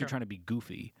do, unless you're Okay. trying to be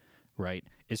goofy. Right?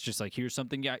 It's just like here's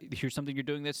something you're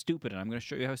doing that's stupid, and I'm going to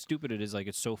show you how stupid it is. Like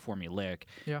it's so formulaic.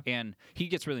 Yeah. And he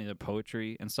gets really into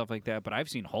poetry and stuff like that. But I've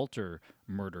seen Halter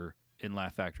murder in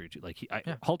Laugh Factory too. Like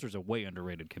Halter's a way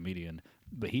underrated comedian,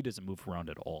 but he doesn't move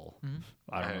around at all.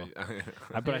 I don't know.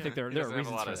 But I think there He are doesn't have a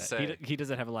reasons lot for to that. say. He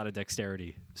doesn't have a lot of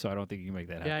dexterity, so I don't think you can make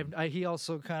that happen. Yeah, he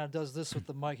also kind of does this with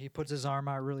the mic. He puts his arm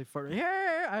out really far.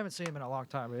 Yeah, I haven't seen him in a long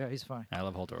time, but yeah, he's funny. I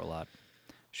love Halter a lot.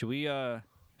 Should we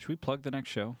plug the next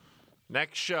show?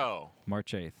 Next show.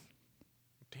 March 8th.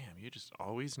 Damn, you just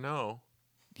always know.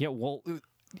 Yeah, well,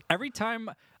 every time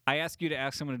I ask you to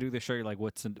ask someone to do the show, you're like,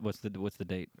 "What's the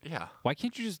date?" Yeah. Why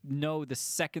can't you just know the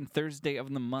second Thursday of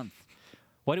the month?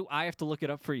 Why do I have to look it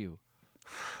up for you?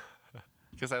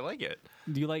 Because I like it.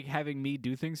 Do you like having me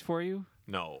do things for you?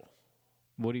 No.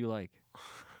 What do you like?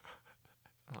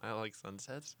 I like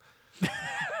sunsets.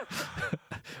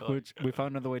 Which we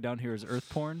found on the way down here is earth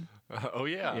porn. Oh,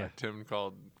 yeah. Yeah. Tim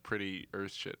called pretty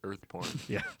earth shit earth porn.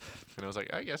 Yeah. And I was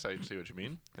like, I guess I see what you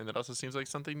mean. And that also seems like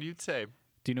something you'd say.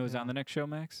 Do you know who's on the next show,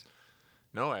 Max?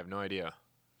 No, I have no idea.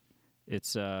 It's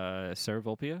Sarah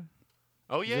Volpia.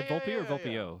 Oh, yeah. Is it Volpe yeah, or yeah,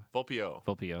 Volpio? yeah. Volpio.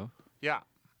 Volpio. Yeah.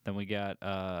 Then we got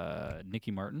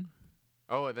Nicky Martin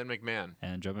Oh, and then McMahon.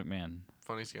 and Joe McMahon,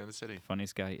 Funniest guy in the city.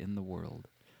 funniest guy in the world.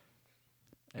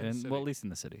 In the And city. well, at least in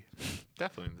the city.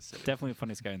 Definitely in the city. Definitely the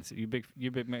funniest guy in the city.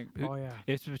 You big Mac. Oh yeah,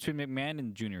 It's between McMahon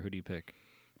and Junior. Who do you pick?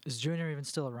 is Junior even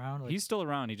still around? Like, He's still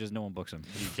around. He just no one books him.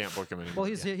 You can't book him anymore.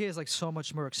 well, he has like so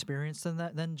much more experience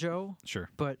than Joe. Sure.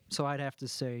 But so I'd have to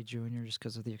say Junior just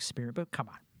because of the experience. But come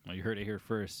on, Well, you heard it here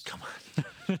first. Come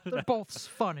they're both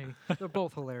funny. They're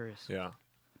both hilarious. Yeah.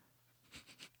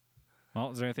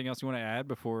 Well, is there anything else you want to add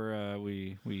before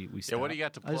we Yeah, stop? what do you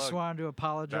got to I plug? just wanted to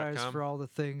apologize .com? for all the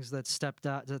things that stepped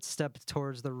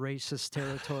towards the racist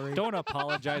territory. Don't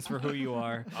apologize for who you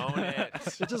are. Own it.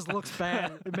 It just looks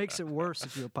bad. It makes it worse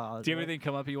if you apologize. Do you have anything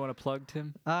come up you want to plug,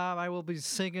 Tim? I will be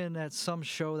singing at some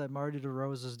show that Marty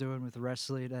DeRose is doing with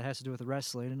wrestling that has to do with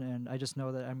wrestling, and I just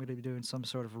know that I'm going to be doing some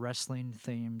sort of wrestling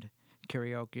themed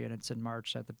karaoke, and it's in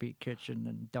March at the Beat Kitchen.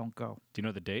 And don't go. Do you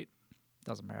know the date?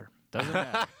 Doesn't matter. Doesn't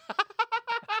matter.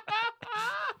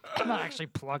 I'm not actually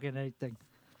plugging anything.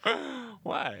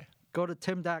 Why? Go to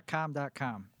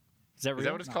tim.com.com. Is that real? Is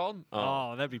that what it's called?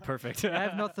 Oh, that'd be perfect. I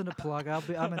have nothing to plug.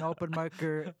 I'm an open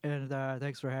micer, and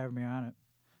thanks for having me on it.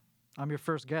 I'm your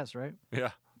first guest, right?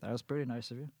 Yeah. That was pretty nice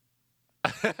of you.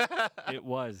 It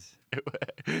was.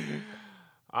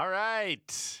 All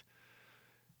right.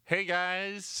 Hey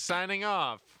guys, signing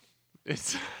off.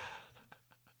 It's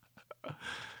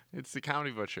the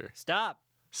Comedy Butcher. Stop.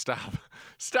 Stop.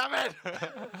 Stop it.